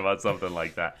not talking about something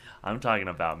like that. I'm talking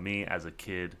about me as a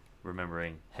kid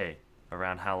remembering, hey,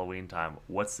 around Halloween time,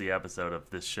 what's the episode of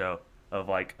this show, of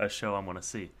like a show I'm going to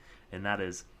see? And that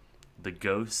is The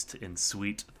Ghost in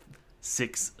Suite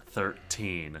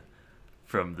 613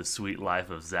 from The Sweet Life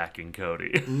of Zack and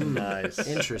Cody. Nice.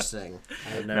 Interesting.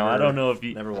 Now, I don't know if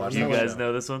you, never watched you that guys show.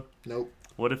 know this one. Nope.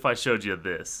 What if I showed you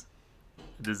this?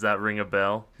 Does that ring a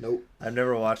bell? Nope. I've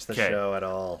never watched the Okay. show at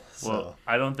all. So. Well,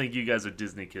 I don't think you guys are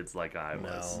Disney kids like I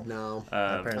was. No.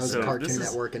 parents I was so a Cartoon this is-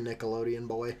 Network and Nickelodeon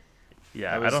boy.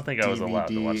 Yeah, I don't think I was allowed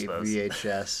to watch those.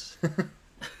 VHS.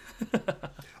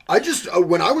 I just,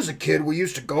 when I was a kid, we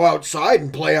used to go outside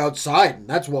and play outside, and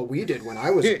that's what we did when I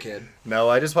was a kid. No,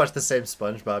 I just watched the same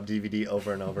SpongeBob DVD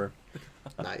over and over.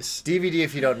 Nice. DVD,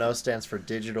 if you don't know, stands for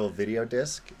digital video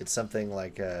disc. It's something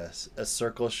like a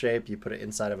circle shape. You put it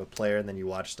inside of a player, and then you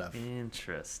watch stuff.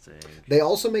 Interesting. They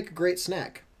also make a great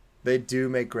snack. They do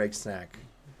make great snack.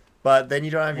 But then you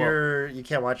don't have Well- you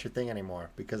can't watch your thing anymore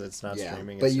because it's not Yeah,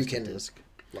 streaming. but It's you just a can- disc.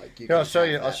 Like you Here, I'll can show have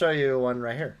you. I'll that. show you one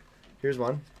right here. Here's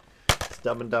one. It's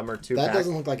Dumb and Dumber 2 That pack.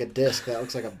 doesn't look like a disc. That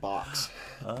looks like a box.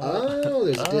 Oh,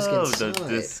 there's a disc inside. the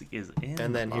disc is in.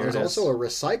 And then the here There's it box. is. also a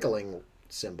recycling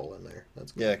symbol in there.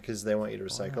 That's good. Yeah, because they want you to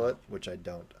recycle it, which I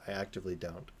don't. I actively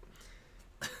don't.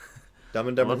 Dumb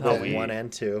and I Dumber love how both we- 1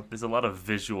 and 2, There's a lot of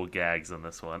visual gags in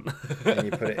this one. and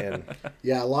you put it in.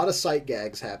 Yeah, a lot of sight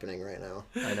gags happening right now.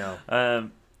 I know.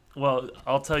 Well,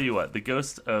 I'll tell you what. The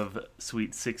Ghost of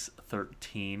Suite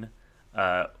 613.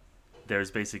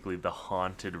 There's basically the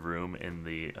haunted room in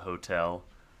the hotel,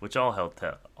 which all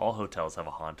hotels have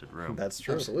a haunted room. That's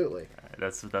true. Absolutely.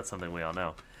 That's something we all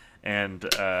know. And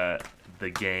the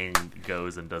gang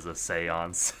goes and does a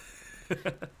seance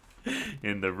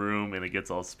in the room, and it gets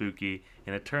all spooky.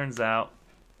 And it turns out,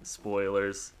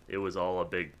 spoilers, it was all a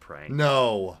big prank.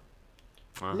 No.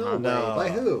 Uh-huh. No way. No. By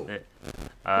who? It-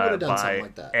 would've done by something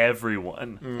like that?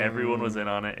 everyone. Everyone was in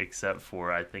on it except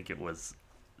for, I think it was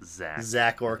Zach.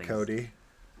 Zach or I think Cody.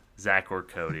 Zach or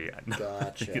Cody. I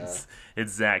Gotcha. think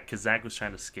it's Zach, because Zach was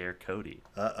trying to scare Cody,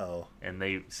 Uh-oh. and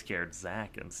they scared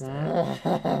Zach instead.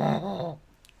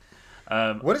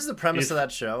 What is the premise If- of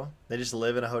that show? They just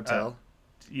live in a hotel?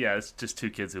 Yeah, it's just two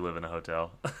kids who live in a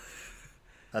hotel,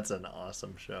 That's an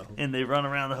awesome show. and they run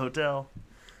around the hotel.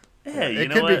 Hey, It you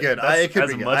know could be what? good. That's It could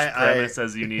as be good. much premise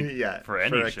as you need Yeah, for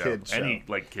any for a show, kid show. any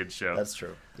kids show. That's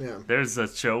true. Yeah. There's a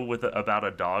show about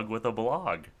a dog with a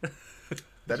blog.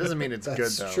 That doesn't mean it's good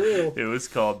That's though. true. It was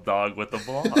called Dog with a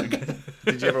Blog.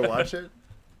 Did you ever watch it?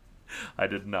 I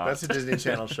did not. That's a Disney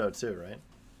Channel show too, right?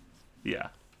 Yeah,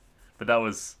 but that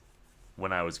was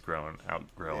when I was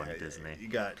outgrowing Yeah, Disney. You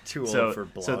got too old So- for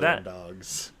so blogging that-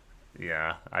 dogs.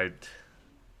 Yeah, I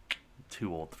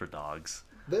too old for dogs.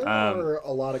 There are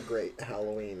a lot of great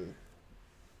Halloween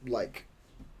like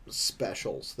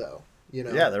specials though. You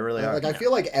know? Yeah, there really are. Like I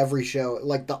feel like every show,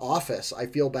 like The Office, I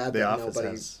feel bad The that Office nobody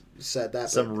has said that.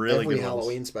 some but really every good ones.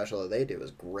 Halloween special that they do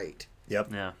is great.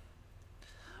 Yep. Yeah.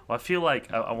 Well, I feel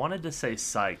like I wanted to say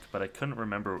Psych, but I couldn't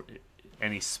remember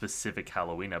any specific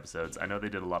Halloween episodes. I know they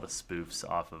did a lot of spoofs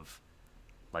off of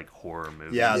like horror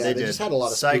movies. Yeah, Yeah, they they did. just had a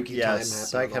lot of Psych, spooky yeah, time happen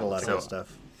Psych had a all lot of the good time.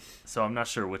 stuff. So I'm not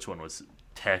sure which one was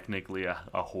technically a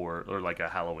horror or like a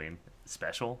Halloween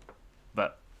special,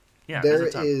 but yeah, There there's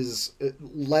a ton. is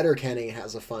Letterkenny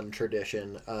has a fun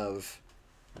tradition of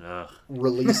Ugh.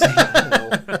 releasing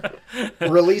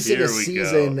releasing Here a we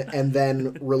season go. and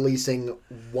then releasing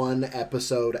one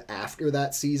episode after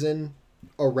that season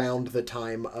around the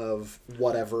time of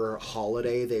whatever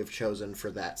holiday they've chosen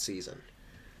for that season.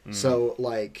 So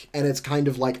like, and it's kind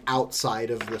of like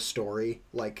outside of the story,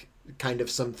 like kind of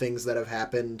some things that have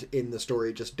happened in the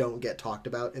story just don't get talked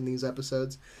about in these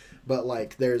episodes. But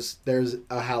like there's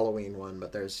a Halloween one,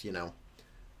 but there's,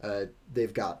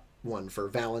 they've got one for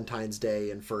Valentine's Day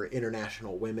and for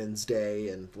International Women's Day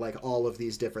and like all of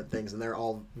these different things, and they're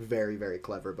all very, very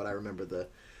clever. But I remember the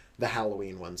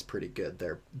Halloween one's pretty good.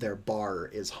 Their bar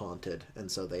is haunted, and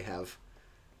so they have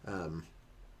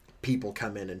people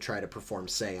come in and try to perform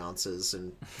seances,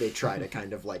 and they try to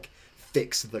kind of like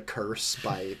fix the curse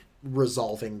by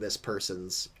resolving this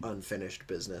person's unfinished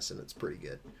business, and it's pretty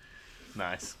good.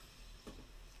 Nice.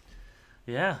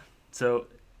 Yeah. So,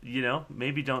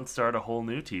 maybe don't start a whole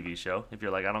new TV show. If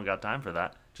you're like, I don't got time for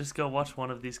that, just go watch one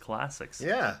of these classics.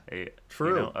 Yeah,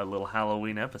 true. A little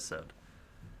Halloween episode.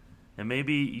 And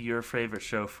maybe your favorite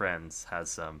show, Friends,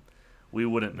 has some. We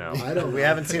wouldn't know. I don't know. We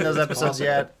haven't seen those episodes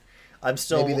yet. I'm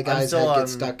still. Maybe the I'm guy's still head on.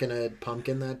 gets stuck in a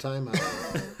pumpkin that time. I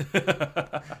don't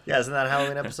know. Yeah, isn't that a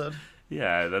Halloween episode?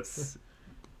 Yeah, that's.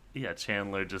 Yeah,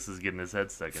 Chandler just is getting his head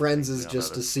stuck in Friends things. is We all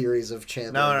just know a this. seasonal of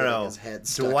Chandler No, getting no. his head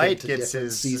stuck Dwight into gets different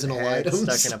his seasonal head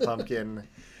items. stuck in a pumpkin.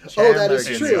 Oh, that Chandler is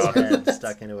gets true. his head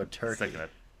stuck into a turkey. Stuck in it.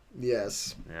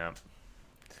 Yes. Yeah.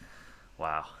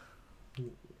 Wow.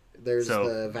 There's So,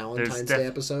 the there's Valentine's Day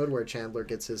episode where Chandler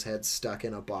gets his head stuck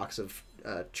in a box of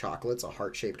chocolates, a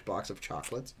heart-shaped box of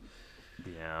chocolates.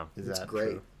 Yeah. Is It's that great.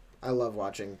 true? I love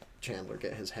watching Chandler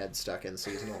get his head stuck in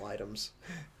seasonal items.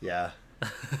 Yeah.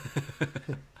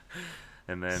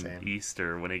 And then Same.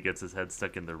 Easter when he gets his head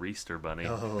stuck in the Reester bunny.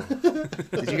 Oh.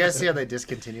 Did you guys see how they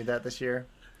discontinued that this year?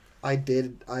 I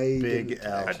did. Big didn't,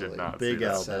 L. actually. I did not. Big see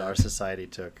that. L that our society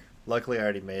took. Luckily, I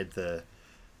already made the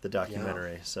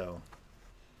documentary, so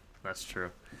That's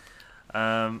true.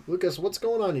 Lucas, what's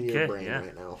going on in your Okay, brain yeah.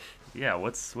 right now? Yeah.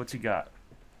 What you got?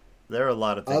 there are a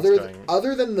lot of things Other going.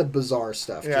 other than the bizarre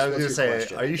stuff. Yeah, just I was what's gonna your say,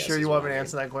 question, are I you guess, sure is you what want me I to mean.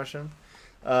 answer that question?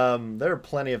 There are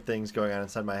plenty of things going on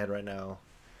inside my head right now,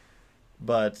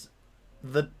 but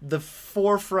the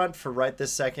forefront for right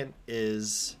this second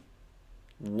is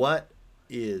what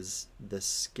is the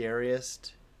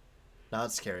scariest?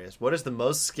 Not scariest. What is the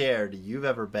most scared you've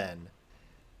ever been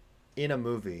in a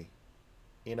movie,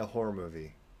 in a horror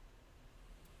movie,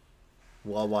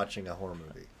 while watching a horror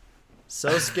movie?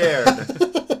 So scared.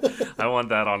 I want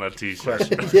that on a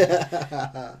T-shirt.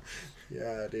 Yeah.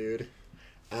 Yeah, dude.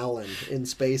 Alan, in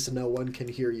space, no one can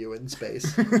hear you in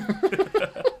space.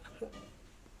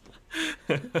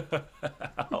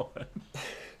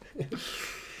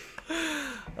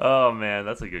 Oh man,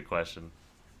 that's a good question.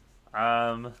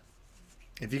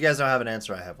 If you guys don't have an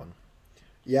answer, I have one.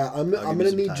 Yeah, I'm give going you to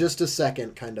some need time. just a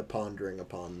second kind of pondering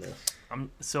upon this.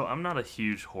 I'm not a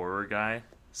huge horror guy,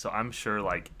 so I'm sure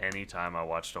like anytime I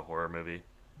watched a horror movie,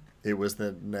 It was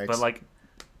the next. but like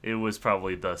it was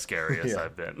probably the scariest Yeah.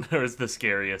 I've been. It was the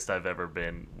scariest I've ever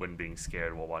been when being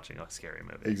scared while watching a scary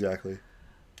movie. exactly.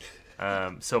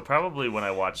 So probably when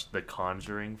I watched The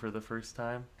Conjuring for the first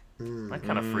time, that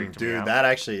kind of freaked me Dude, out. that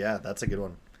actually, yeah, that's a good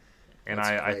one. And That's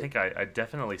I great. think I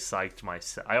definitely psyched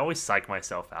myself. I always psych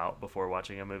myself out before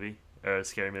watching a movie or a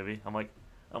scary movie. I'm like,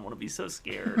 I want to be so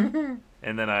scared,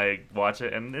 and then I watch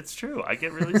it, and it's true. I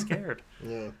get really scared.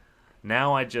 Yeah.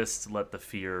 Now I just let the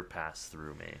fear pass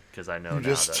through me because I know You now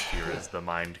just- that fear is the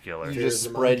mind killer. You Fear just is the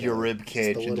spread mind your killer. rib It's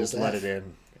cage the and little just let death. it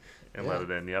in. And Yeah. let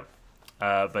it in. Yep.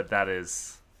 But that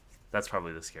is that's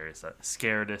probably the scariest.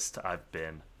 Scaredest I've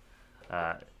been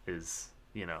is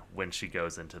when she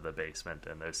goes into the basement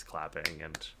and there's clapping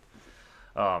and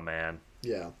oh man.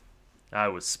 Yeah. I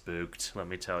was spooked, let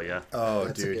me tell you. Oh,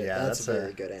 That's a dude, good- yeah, that's a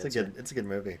very good It's answer. it's a good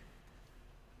movie.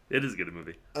 It is a good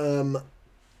movie.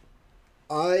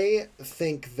 I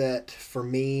think that for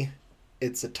me,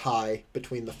 it's a tie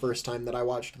between the first time that I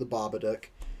watched The Babadook,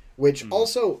 which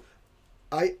also,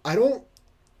 I don't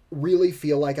really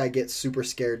feel like I get super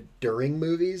scared during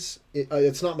movies.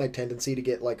 It's not my tendency to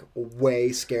get like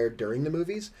way scared during the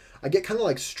movies. I get kind of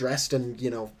like stressed and, you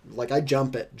know, like I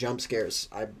jump at jump scares.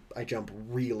 I jump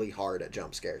really hard at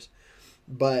jump scares.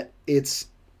 But it's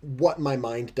what my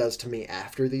mind does to me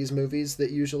after these movies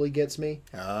that usually gets me.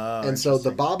 Oh, And so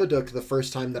The interesting. Babadook, the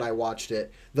first time that I watched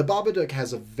it, The Babadook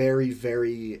has a very,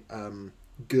 very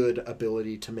good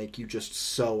ability to make you just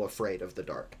so afraid of the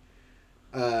dark.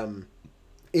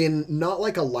 In not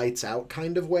like a lights out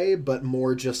kind of way, but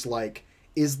more just like,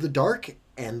 is the dark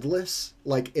endless?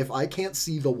 Like, if I can't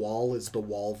see the wall, is the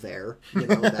wall there? You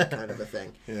know, that kind of a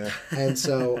thing. Yeah. And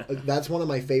so that's one of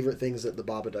my favorite things that The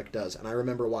Babadook does. And I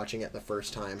remember watching it the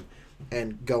first time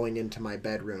and going into my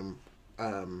bedroom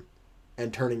and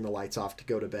turning the lights off to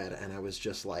go to bed. And I was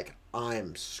just like,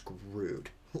 I'm screwed.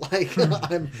 Like,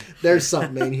 there's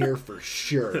something in here for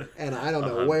sure. And I don't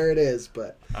know where it is,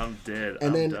 but I'm dead. And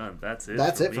I'm then done. That's it.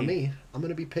 that's it for me. I'm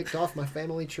going to be picked off my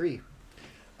family tree.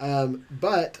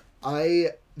 But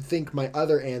I think my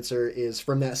other answer is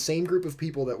from that same group of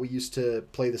people that we used to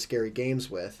play the scary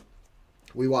games with.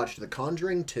 We watched The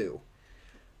Conjuring 2.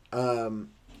 And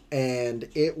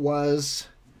it was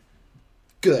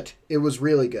good. It was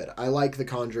really good. I like The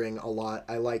Conjuring a lot.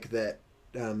 I like that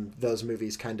those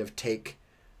movies kind of take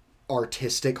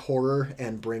artistic horror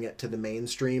and bring it to the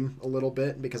mainstream a little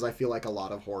bit, because I feel like a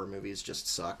lot of horror movies just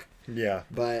suck. Yeah.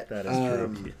 But That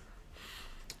is true.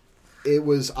 it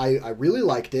was I really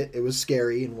liked it. It was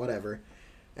scary and whatever.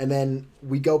 And then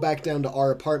we go back down to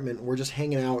our apartment and we're just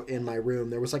hanging out in my room.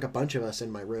 There was like a bunch of us in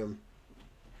my room.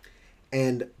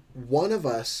 And one of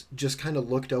us just kind of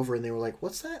looked over and they were like,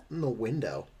 "What's that in the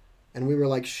window?" And we were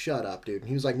like, "Shut up, dude." And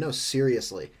he was like, "No,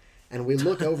 seriously." And we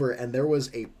look over and there was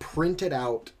a printed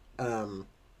out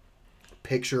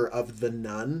picture of the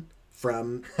nun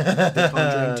from The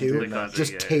Conjuring 2 The Conjuring,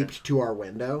 just yeah, taped to our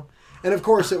window. And of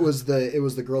course it was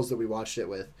the girls that we watched it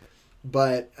with,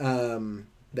 but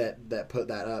that put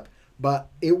that up. But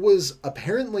it was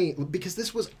apparently, because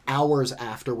this was hours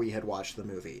after we had watched the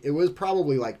movie. It was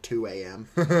probably like 2 a.m.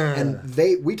 And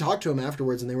we talked to them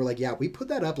afterwards and they were like, "Yeah, we put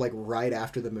that up like right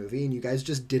after the movie and you guys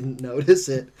just didn't notice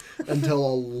it until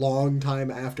a long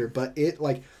time after." But it,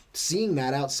 like, seeing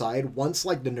that outside, once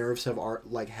like the nerves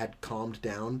had calmed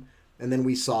down, and then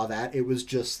we saw that, it was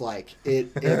just like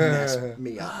it messed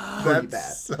me up pretty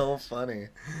That's bad. so funny.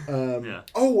 Yeah.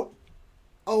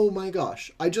 Oh my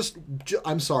gosh.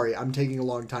 I'm sorry, I'm taking a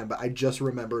long time, but I just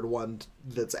remembered one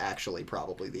that's actually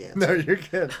probably the answer. No, you're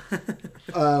good.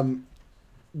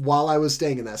 While I was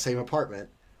staying in that same apartment,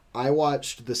 I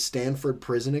watched the Stanford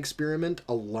Prison Experiment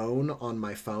alone on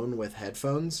my phone with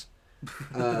headphones,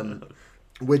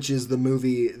 which is the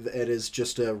movie that is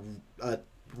just a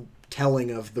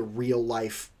telling of the real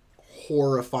life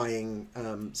horrifying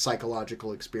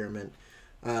psychological experiment,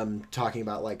 talking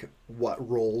about like what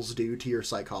roles do to your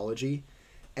psychology.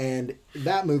 And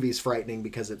that movie's frightening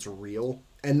because it's real.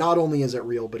 And not only is it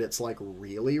real, but it's like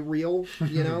really real,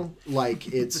 you know? Like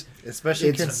it's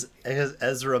Especially because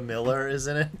Ezra Miller is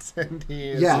in it. And he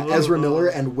is Ezra Miller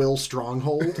and Will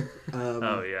Stronghold.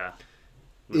 Oh yeah.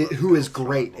 Who is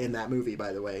great in that movie,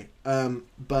 by the way.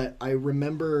 But I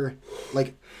remember,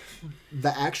 like,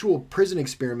 the actual prison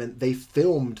experiment, they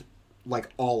filmed, like,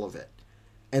 all of it.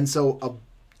 And so a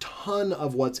ton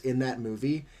of what's in that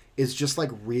movie is just, like,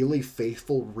 really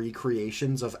faithful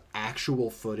recreations of actual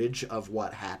footage of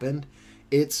what happened.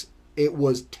 It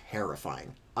was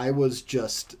terrifying. I was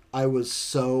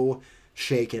so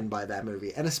shaken by that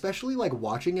movie, and especially like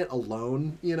watching it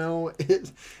alone, you know, it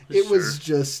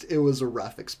was a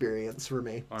rough experience for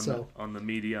me. On the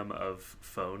medium of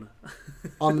phone.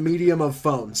 On the medium of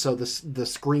phone, so the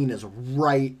screen is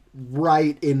right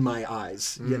in my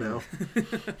eyes, you know.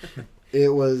 It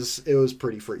was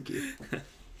pretty freaky.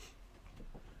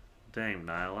 Dang,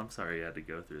 Niall, I'm sorry you had to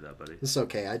go through that, buddy. It's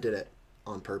okay, I did it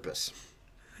on purpose.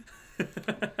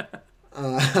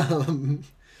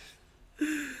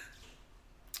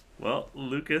 Well,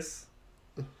 Lucas,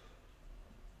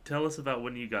 tell us about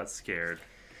when you got scared.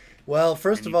 Well,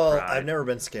 first And of you all, cried. I've never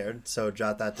been scared, so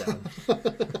jot that down.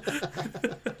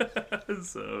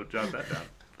 So, jot that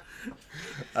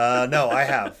down. No, I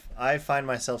have. I find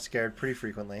myself scared pretty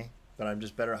frequently, but I'm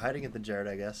just better at hiding it than Jared,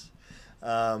 I guess.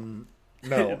 No,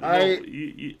 Well,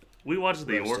 we watched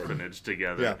The Roasted. Orphanage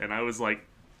together, Yeah. and I was like,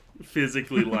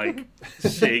 physically like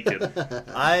shaken.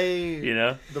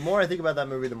 The more I think about that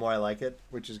movie, the more I like it,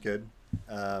 which is good.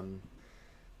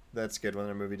 That's good when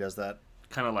a movie does that.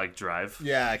 Kind of like Drive.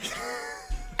 Yeah.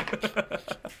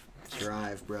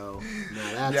 Drive, bro.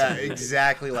 No, that's yeah,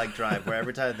 exactly like Drive. Where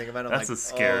every time I think about it, I'm that's like,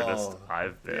 the scaredest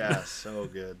I've been. Yeah, so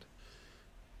good.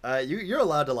 You're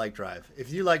allowed to like Drive.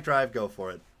 If you like Drive, go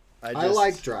for it. I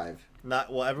like Drive.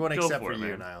 Not well. Everyone except for it, you,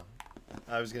 man. Niall.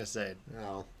 I was gonna say,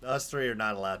 No, us three are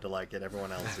not allowed to like it.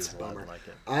 Everyone else is allowed bummer. to like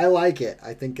it. I like it.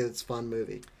 I think it's a fun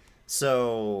movie.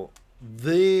 So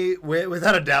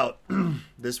without a doubt,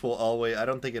 this will always. I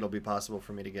don't think it'll be possible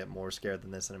for me to get more scared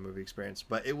than this in a movie experience.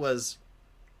 But it was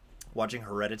watching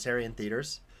Hereditary in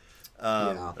theaters.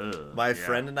 Yeah. My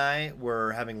friend and I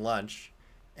were having lunch,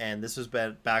 and this was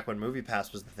back when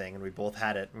MoviePass was the thing, and we both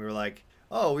had it. And we were like,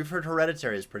 "Oh, we've heard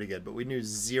Hereditary is pretty good," but we knew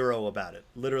zero about it.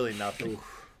 Literally nothing.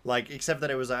 Like, except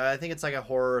that it was, I think it's like a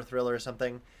horror thriller or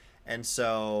something. And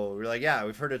so we were like, yeah,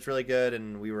 we've heard it's really good.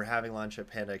 And we were having lunch at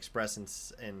Panda Express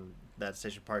in that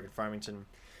station park in Farmington.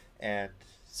 And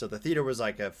so the theater was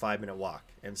like a 5-minute walk.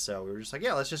 And so we were just like,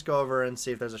 yeah, let's just go over and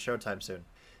see if there's a showtime soon.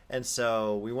 And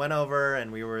so we went over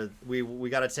and we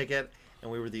got a ticket, and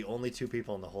we were the only 2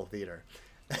 people in the whole theater.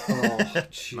 Oh,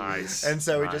 jeez. Nice. And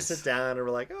so we just sit down and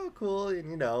we're like, oh, cool. And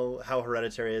you know how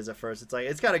Hereditary is at first. It's like,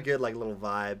 it's got a good like little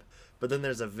vibe. But then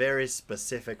there's a very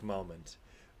specific moment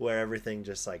where everything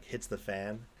just like hits the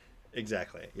fan.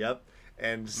 Exactly. Yep.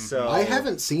 And so I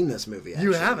haven't seen this movie. Actually,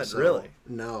 You haven't, really?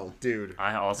 No, dude.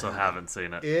 I also haven't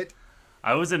seen it.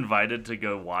 I was invited to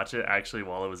go watch it actually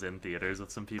while it was in theaters with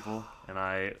some people, and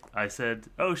I said,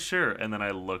 "Oh, sure," and then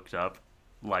I looked up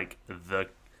like the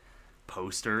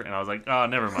poster, and I was like, "Oh,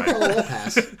 never mind." Oh, I'll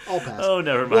pass. Oh,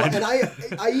 never Well, mind. and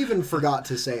I even forgot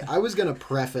to say, I was going to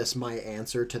preface my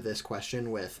answer to this question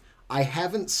with, I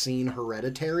haven't seen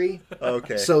Hereditary.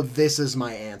 Okay. So this is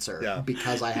my answer. Yeah.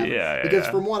 Because I haven't. Yeah, because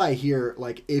yeah. from what I hear,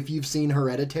 like, if you've seen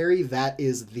Hereditary, that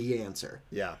is the answer.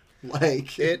 Yeah.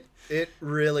 Like, It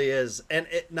really is. And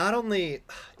it not only,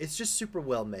 it's just super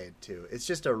well made too. It's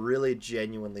just a really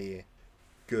genuinely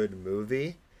good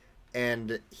movie.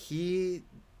 And he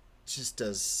just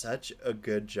does such a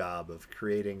good job of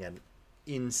creating an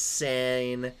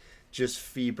insane just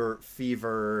fever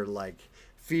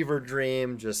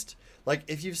dream. Just like,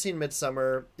 if you've seen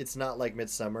Midsummer, it's not like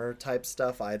Midsummer type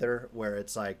stuff either, where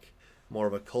it's like more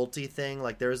of a culty thing.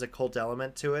 Like, there is a cult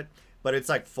element to it, but it's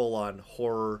like full on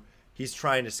horror. He's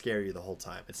trying to scare you the whole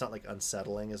time. It's not like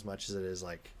unsettling as much as it is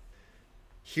like,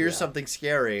 here's something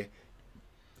scary,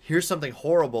 here's something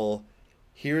horrible,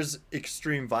 here's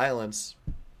extreme violence,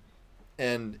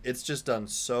 and it's just done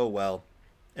so well.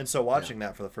 And so watching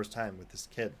that for the first time with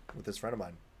this friend of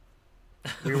mine,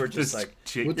 we were just like,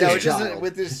 With yeah, this child.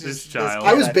 with This child.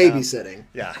 I was babysitting.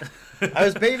 Yeah, I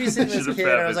was babysitting this Should've kid,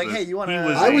 and I was like, prefaced hey, you want this. to? He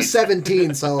was I was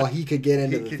 17, so he could get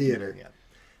into the theater. Yeah.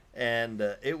 And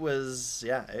it was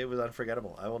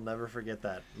unforgettable. I will never forget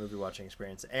that movie watching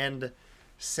experience. And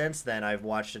since then, I've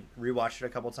rewatched it a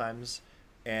couple times,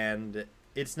 and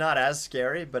it's not as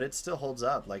scary, but it still holds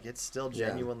up. Like, it's still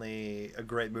genuinely a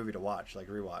great movie to watch, like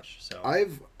rewatch. So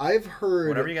I've heard,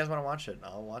 whenever you guys want to watch it,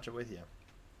 I'll watch it with you.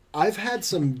 I've had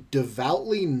some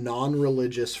devoutly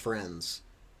non-religious friends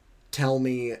tell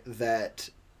me that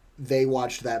they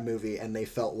watched that movie and they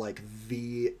felt like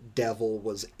the devil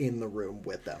was in the room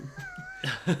with them.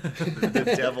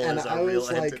 The devil And is I a real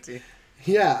was like, entity.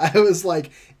 Yeah, I was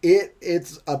like,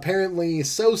 it's apparently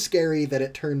so scary that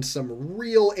it turned some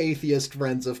real atheist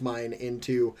friends of mine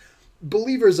into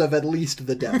believers of at least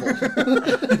the devil.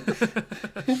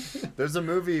 There's a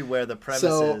movie where the premise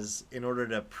So- is, in order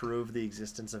to prove the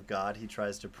existence of God, he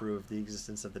tries to prove the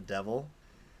existence of the devil.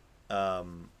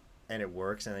 And it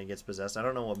works, and then he gets possessed. I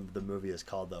don't know what the movie is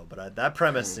called, though, but that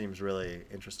premise seems really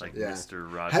interesting. Like Yeah. Mr.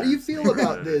 Rogers. How do you feel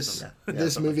about this Yeah,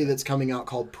 this something movie like that. that's coming out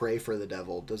called Pray for the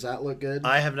Devil? Does that look good?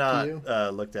 I have to not you?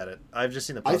 looked at it. I've just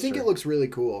seen the poster. I think it looks really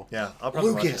cool. Yeah, I'll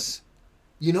probably watch it. Lucas,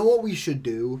 you know what we should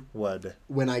do What?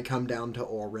 when I come down to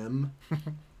Orem?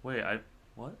 Wait,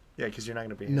 what? Yeah, because you're not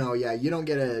going to be here. No, yeah, you don't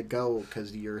get to go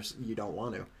because you don't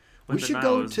want to. Wait, We should no,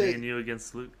 go it was to me and you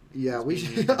against Luke. yeah, we It's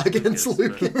me should and you against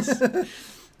Lucas, Lucas.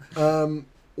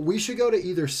 We should go to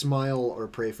either Smile or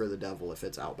Pray for the Devil if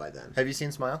it's out by then. Have you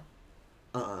seen Smile?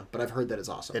 But I've heard that it's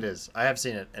awesome. It is. I have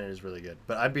seen it, and it is really good.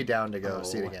 But I'd be down to go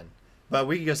see it Oh. again. But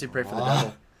we could go see Pray for the Ah.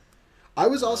 Devil. I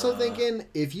was also thinking,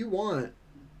 if you want,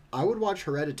 I would watch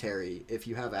Hereditary if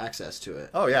you have access to it.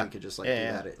 Oh, yeah. You could just do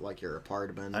Yeah. that at like your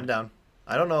apartment. I'm down.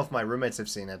 I don't know if my roommates have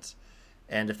seen it,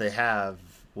 and if they have,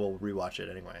 we'll rewatch it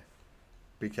anyway.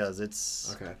 Because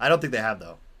it's... Okay. I don't think they have,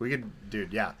 though. We could...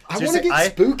 Dude, yeah. I want to Seriously,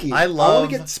 get spooky. I I love...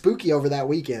 want to get spooky over that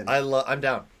weekend. I'm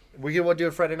down. We can do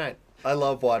it Friday night. I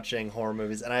love watching horror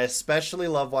movies, and I especially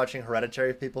love watching Hereditary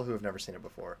with people who have never seen it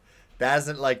before. That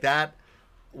isn't like that.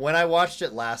 When I watched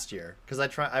it last year, because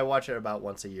I watch it about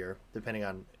once a year, depending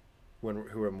on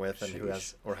who I'm with and who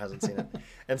has or hasn't seen it.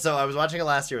 And so I was watching it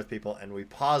last year with people, and we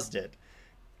paused it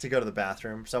to go to the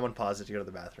bathroom. Someone paused it to go to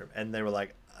the bathroom, and they were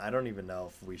like, "I don't even know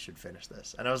if we should finish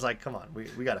this." And I was like, "Come on,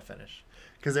 we got to finish,"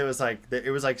 because it was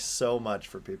like so much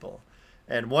for people.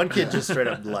 And one kid just straight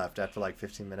up left after like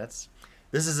 15 minutes.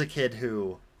 This is a kid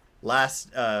who last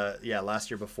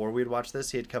year before we'd watched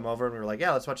this, he had come over and we were like,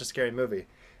 "Yeah, let's watch a scary movie."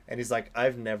 And he's like,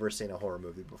 "I've never seen a horror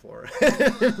movie before."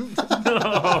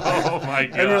 Oh my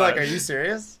god! And we're like, "Are you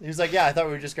serious?" He was like, "Yeah, I thought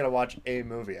we were just gonna watch a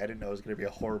movie. I didn't know it was gonna be a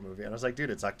horror movie." And I was like, "Dude,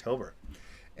 it's October."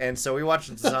 And so we watched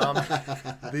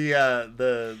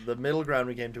the middle ground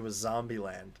we came to was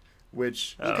Zombieland,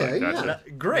 which gotcha.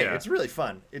 great. Yeah. It's really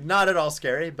fun. Not at all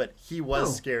scary, but he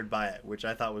was scared by it, which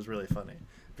I thought was really funny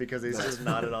because he's just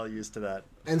not at all used to that.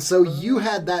 And so you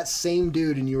had that same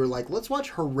dude, and you were like, "Let's watch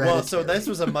Hereditary." Well, so this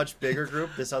was a much bigger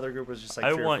group. This other group was just like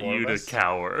I 3 or want 4 you of to us.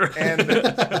 cower. And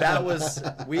that was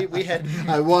we had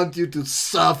I want you to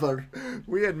suffer.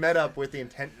 we had met up with the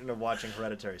intention of watching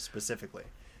Hereditary specifically,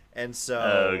 and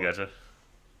so Gotcha.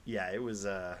 yeah, it was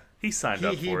He signed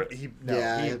up for it. He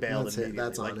Yeah, bailed that's it. immediately.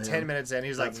 That's on like him. 10 minutes in, he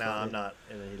was like, That's "No, funny. I'm not,"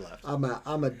 and then he left.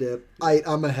 I'm a dip.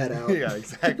 I'm a head out. Yeah,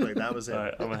 exactly. That was it. All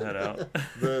right, I'm gonna head out.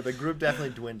 The group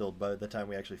definitely dwindled by the time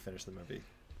we actually finished the movie.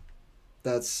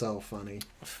 That's so funny.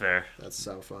 Fair. That's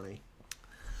so funny.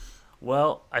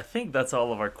 Well, I think that's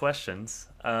all of our questions.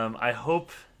 I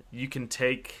hope you can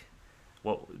take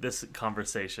this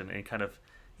conversation and kind of,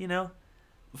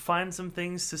 find some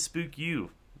things to spook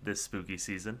you this spooky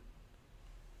season.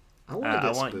 I want to I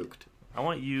get want- spooked. I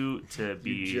want you to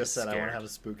be You just said scared. I want to have a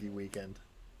spooky weekend.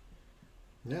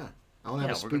 Yeah. I want to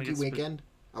have a we're gonna spooky get spooked. weekend.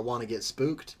 I want to get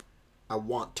spooked. I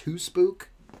want to spook.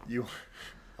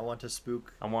 I want to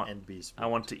spook and be spooked. I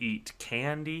want to eat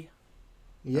candy.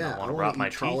 Yeah, wanna I rot want to my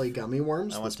eat trolley teeth. gummy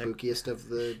worms, I the want to- spookiest of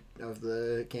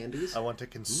the candies. I want to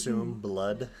consume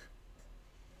blood.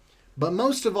 But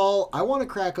most of all, I want to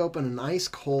crack open an ice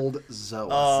cold Zoa.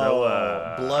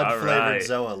 Zoa. Blood flavored Alright.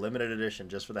 Zoa, limited edition,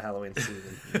 just for the Halloween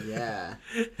season. Yeah,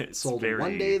 It's sold very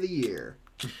one day of the year,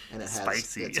 and it has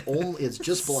spicy. it's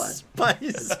just blood. Spicy.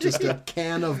 It's just a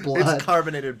can of blood. It's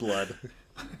carbonated blood.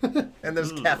 And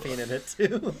there's caffeine in it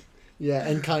too. Yeah,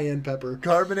 and cayenne pepper.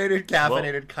 Carbonated,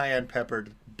 caffeinated, cayenne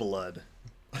peppered blood.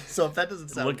 So if that doesn't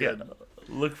sound good.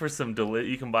 Look for some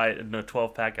you can buy it in a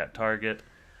 12-pack at Target.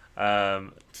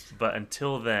 But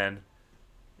until then,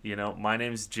 my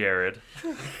name's Jared.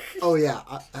 Oh yeah.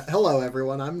 Hello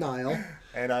everyone. I'm Niall.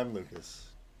 And I'm Lucas.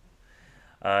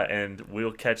 And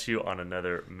we'll catch you on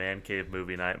another Man Cave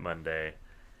Movie Night Monday.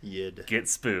 Yid. Get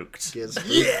spooked. Gives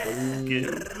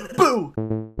Get- Boo!